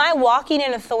 Am I walking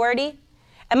in authority?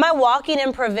 Am I walking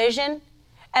in provision?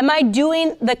 Am I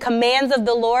doing the commands of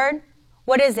the Lord?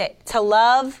 What is it? To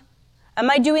love? Am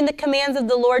I doing the commands of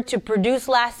the Lord to produce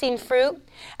lasting fruit?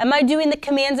 Am I doing the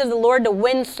commands of the Lord to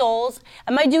win souls?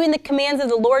 Am I doing the commands of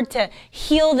the Lord to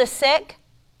heal the sick?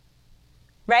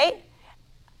 Right?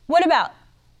 What about?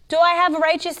 Do I have a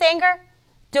righteous anger?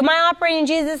 Am I operating in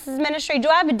Jesus' ministry? Do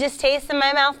I have a distaste in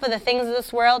my mouth for the things of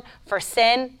this world, for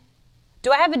sin?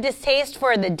 Do I have a distaste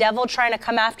for the devil trying to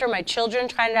come after my children,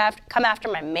 trying to come after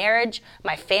my marriage,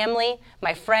 my family,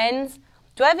 my friends?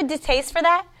 Do I have a distaste for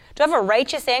that? Do I have a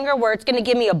righteous anger where it's going to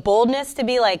give me a boldness to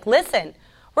be like, listen,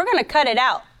 we're going to cut it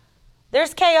out.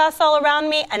 There's chaos all around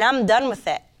me, and I'm done with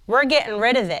it. We're getting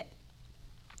rid of it.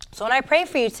 So when I pray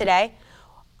for you today,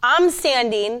 I'm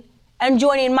standing and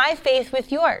joining my faith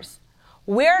with yours.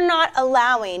 We're not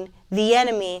allowing the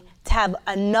enemy to have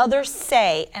another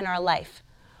say in our life.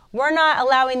 We're not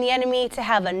allowing the enemy to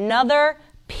have another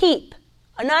peep.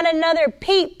 Not another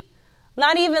peep.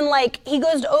 Not even like he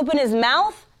goes to open his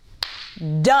mouth.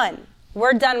 Done.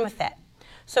 We're done with it.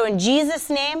 So in Jesus'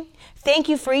 name, thank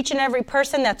you for each and every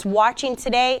person that's watching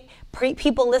today,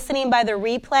 people listening by the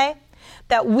replay,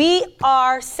 that we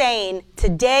are saying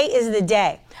today is the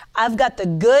day. I've got the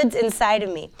goods inside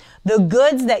of me. The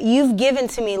goods that you've given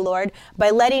to me, Lord, by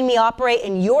letting me operate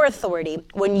in your authority.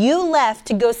 When you left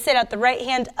to go sit at the right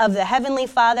hand of the Heavenly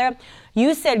Father,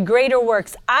 you said greater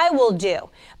works I will do,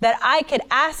 that I could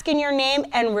ask in your name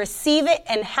and receive it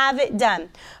and have it done.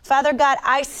 Father God,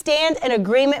 I stand in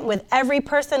agreement with every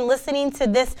person listening to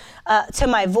this, to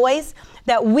my voice.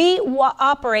 that we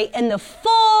operate in the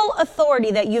full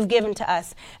authority that you've given to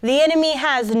us. The enemy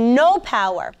has no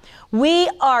power. We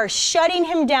are shutting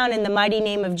him down in the mighty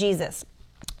name of Jesus.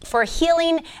 For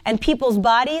healing and people's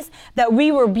bodies, that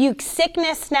we rebuke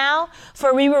sickness now,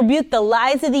 for we rebuke the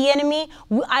lies of the enemy.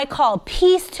 I call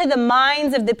peace to the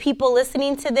minds of the people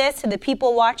listening to this, to the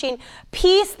people watching,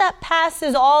 peace that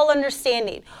passes all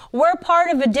understanding. We're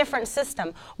part of a different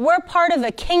system. We're part of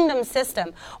a kingdom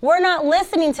system. We're not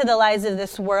listening to the lies of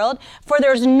this world, for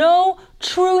there's no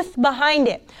truth behind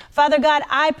it. Father God,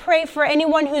 I pray for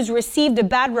anyone who's received a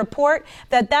bad report,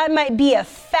 that might be a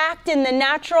fact in the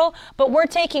natural, but we're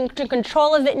taking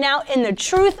control of it now, and the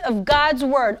truth of God's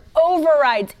word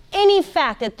overrides any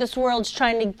fact that this world's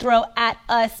trying to throw at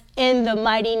us in the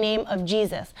mighty name of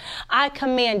Jesus. I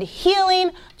command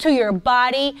healing to your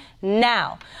body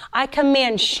now. I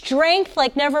command strength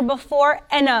like never before,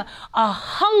 and a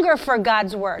hunger for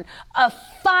God's word, a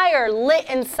fire lit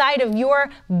inside of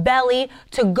your belly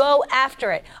to go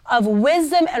after it, of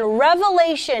wisdom and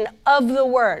revelation of the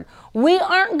word. We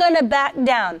aren't going to back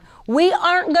down. We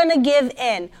aren't going to give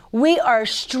in. We are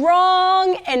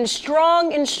strong and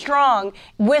strong and strong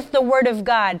with the Word of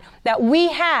God that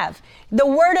we have. The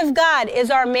Word of God is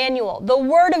our manual. The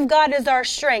Word of God is our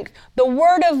strength. The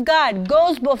Word of God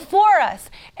goes before us,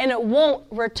 and it won't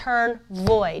return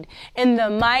void. In the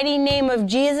mighty name of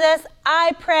Jesus,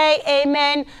 I pray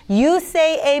amen. You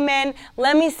say amen.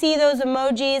 Let me see those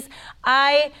emojis.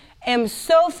 I am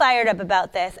so fired up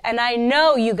about this, and I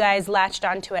know you guys latched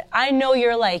onto it. I know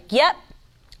you're like, yep,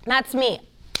 that's me.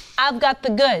 I've got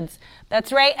the goods.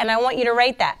 That's right, and I want you to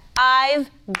write that. I've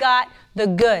got the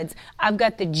goods. I've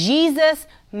got the Jesus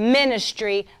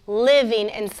ministry living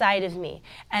inside of me,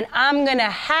 and I'm going to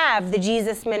have the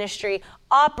Jesus ministry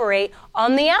operate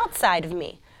on the outside of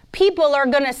me. People are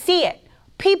going to see it.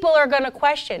 People are going to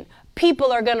question.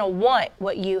 People are going to want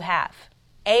what you have.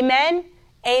 Amen?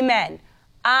 Amen.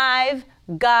 I've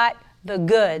got the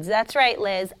goods. That's right,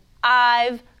 Liz.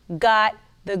 I've got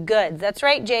the goods. That's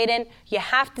right, Jaden. You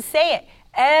have to say it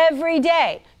every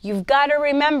day. You've got to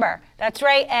remember. That's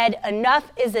right, Ed.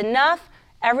 Enough is enough.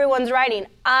 Everyone's writing,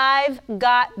 I've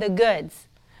got the goods.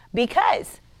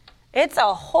 Because it's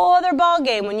a whole other ball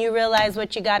game when you realize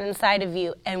what you got inside of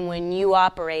you and when you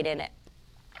operate in it.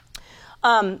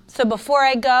 So before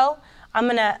I go, I'm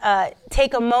going to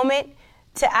take a moment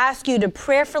to ask you to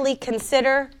prayerfully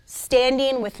consider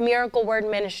standing with Miracle Word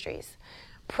Ministries.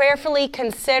 Prayerfully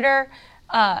consider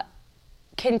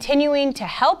continuing to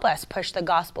help us push the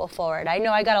gospel forward. I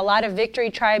know I got a lot of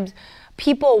Victory Tribes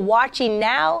people watching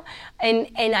now, and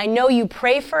I know you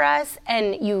pray for us,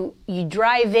 and you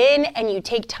drive in and you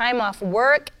take time off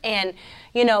work, and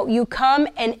you come,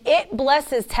 and it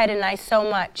blesses Ted and I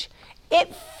so much.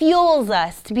 It fuels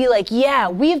us to be like, yeah,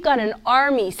 we've got an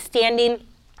army standing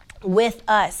with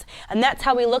us. And that's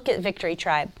how we look at Victory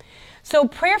Tribe. So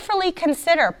prayerfully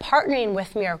consider partnering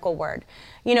with Miracle Word.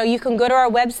 You can go to our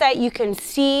website. You can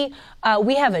see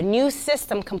we have a new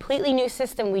system, completely new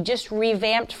system. We just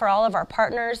revamped for all of our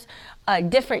partners,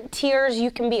 different tiers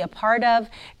you can be a part of,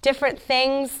 different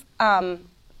things. Come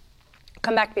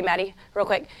back to me, Maddie, real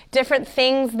quick. Different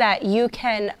things that you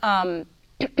can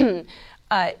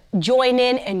join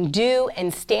in and do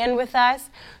and stand with us.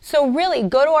 So really,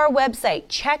 go to our website,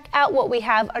 check out what we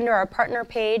have under our partner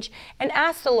page, and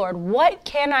ask the Lord, what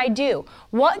can I do?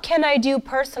 What can I do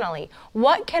personally?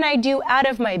 What can I do out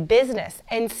of my business?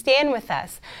 And stand with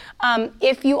us.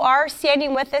 If you are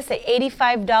standing with us at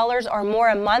 $85 or more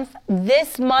a month,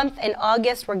 this month in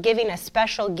August, we're giving a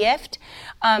special gift.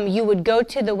 You would go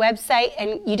to the website,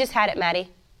 and you just had it, Maddie,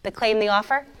 the claim the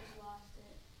offer.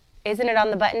 Isn't it on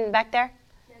the button back there?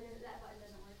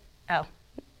 Oh.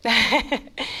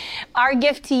 Our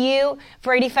gift to you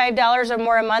for $85 or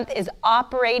more a month is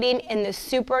Operating in the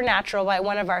Supernatural by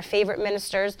one of our favorite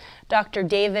ministers, Dr.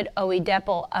 David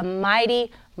Oyedepo, a mighty,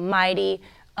 mighty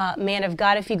man of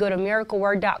God. If you go to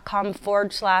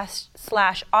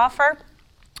miracleword.com/offer,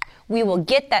 we will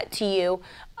get that to you.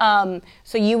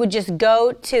 So you would just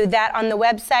go to that on the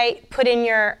website, put in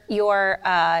your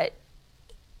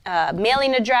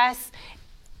mailing address,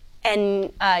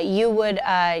 and you would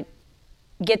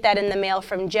get that in the mail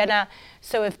from Jenna.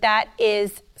 So if that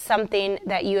is something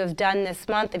that you have done this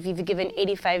month, if you've given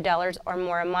 $85 or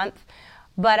more a month,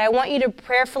 but I want you to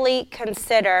prayerfully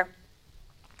consider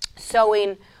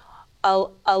sowing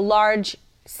a large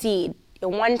seed, a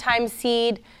one-time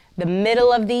seed, the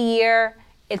middle of the year.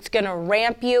 It's going to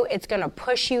ramp you. It's going to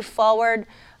push you forward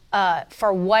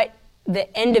for what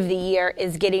the end of the year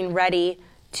is getting ready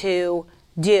to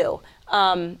do.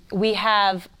 We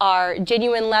have our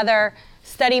genuine leather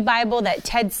study Bible that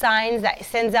Ted signs that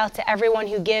sends out to everyone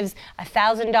who gives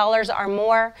 $1,000 or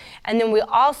more. And then we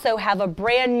also have a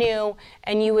brand new,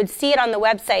 and you would see it on the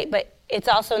website, but it's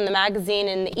also in the magazine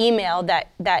and the email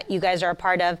that you guys are a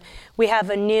part of. We have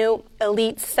a new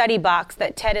elite study box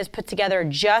that Ted has put together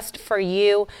just for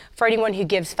you, for anyone who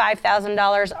gives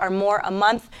 $5,000 or more a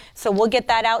month. So we'll get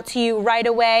that out to you right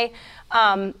away.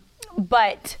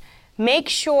 But make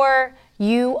sure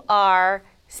you are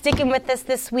sticking with us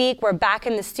this week. We're back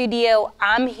in the studio.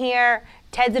 I'm here.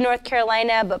 Ted's in North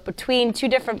Carolina, but between two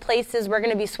different places, we're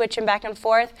going to be switching back and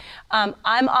forth.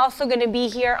 I'm also going to be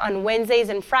here on Wednesdays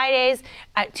and Fridays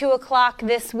at 2 o'clock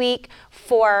this week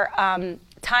for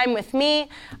time with me.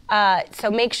 So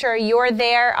make sure you're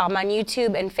there. I'm on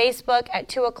YouTube and Facebook at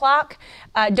 2 o'clock.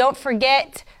 Don't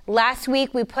forget, last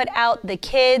week we put out the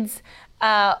kids.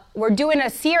 We're doing a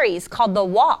series called The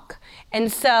Walk.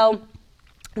 And so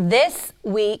this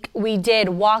week we did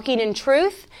Walking in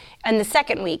Truth. And the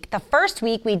second week, the first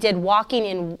week, we did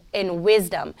Walking in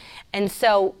Wisdom. And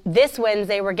so this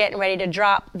Wednesday, we're getting ready to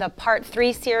drop the part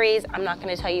 3 series. I'm not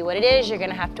going to tell you what it is. You're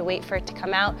going to have to wait for it to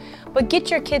come out. But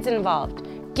get your kids involved.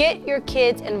 Get your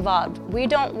kids involved. We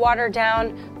don't water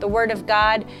down the Word of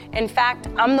God. In fact,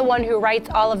 I'm the one who writes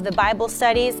all of the Bible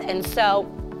studies. And so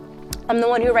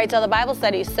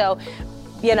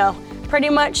pretty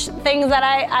much things that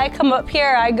I come up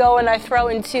here, I go and I throw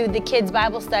into the kids'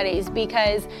 Bible studies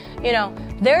because,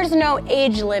 there's no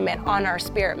age limit on our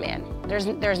spirit man.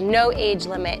 There's no age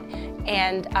limit.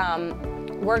 And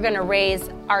we're going to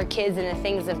raise our kids in the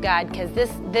things of God because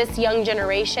this young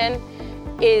generation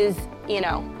is,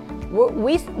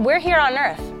 we're here on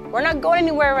earth. We're not going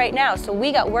anywhere right now. So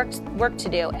we got work to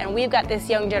do. And we've got this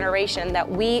young generation that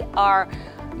we are,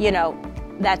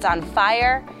 that's on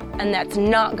fire and that's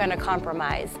not going to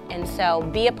compromise. And so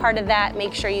be a part of that.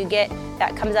 Make sure you get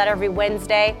that. Comes out every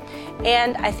Wednesday.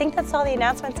 And I think that's all the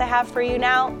announcements I have for you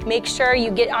now. Make sure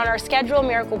you get on our schedule,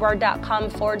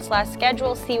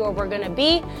 miracleword.com/schedule, see where we're going to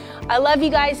be. I love you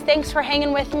guys. Thanks for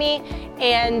hanging with me.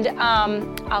 And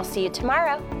I'll see you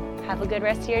tomorrow. Have a good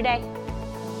rest of your day.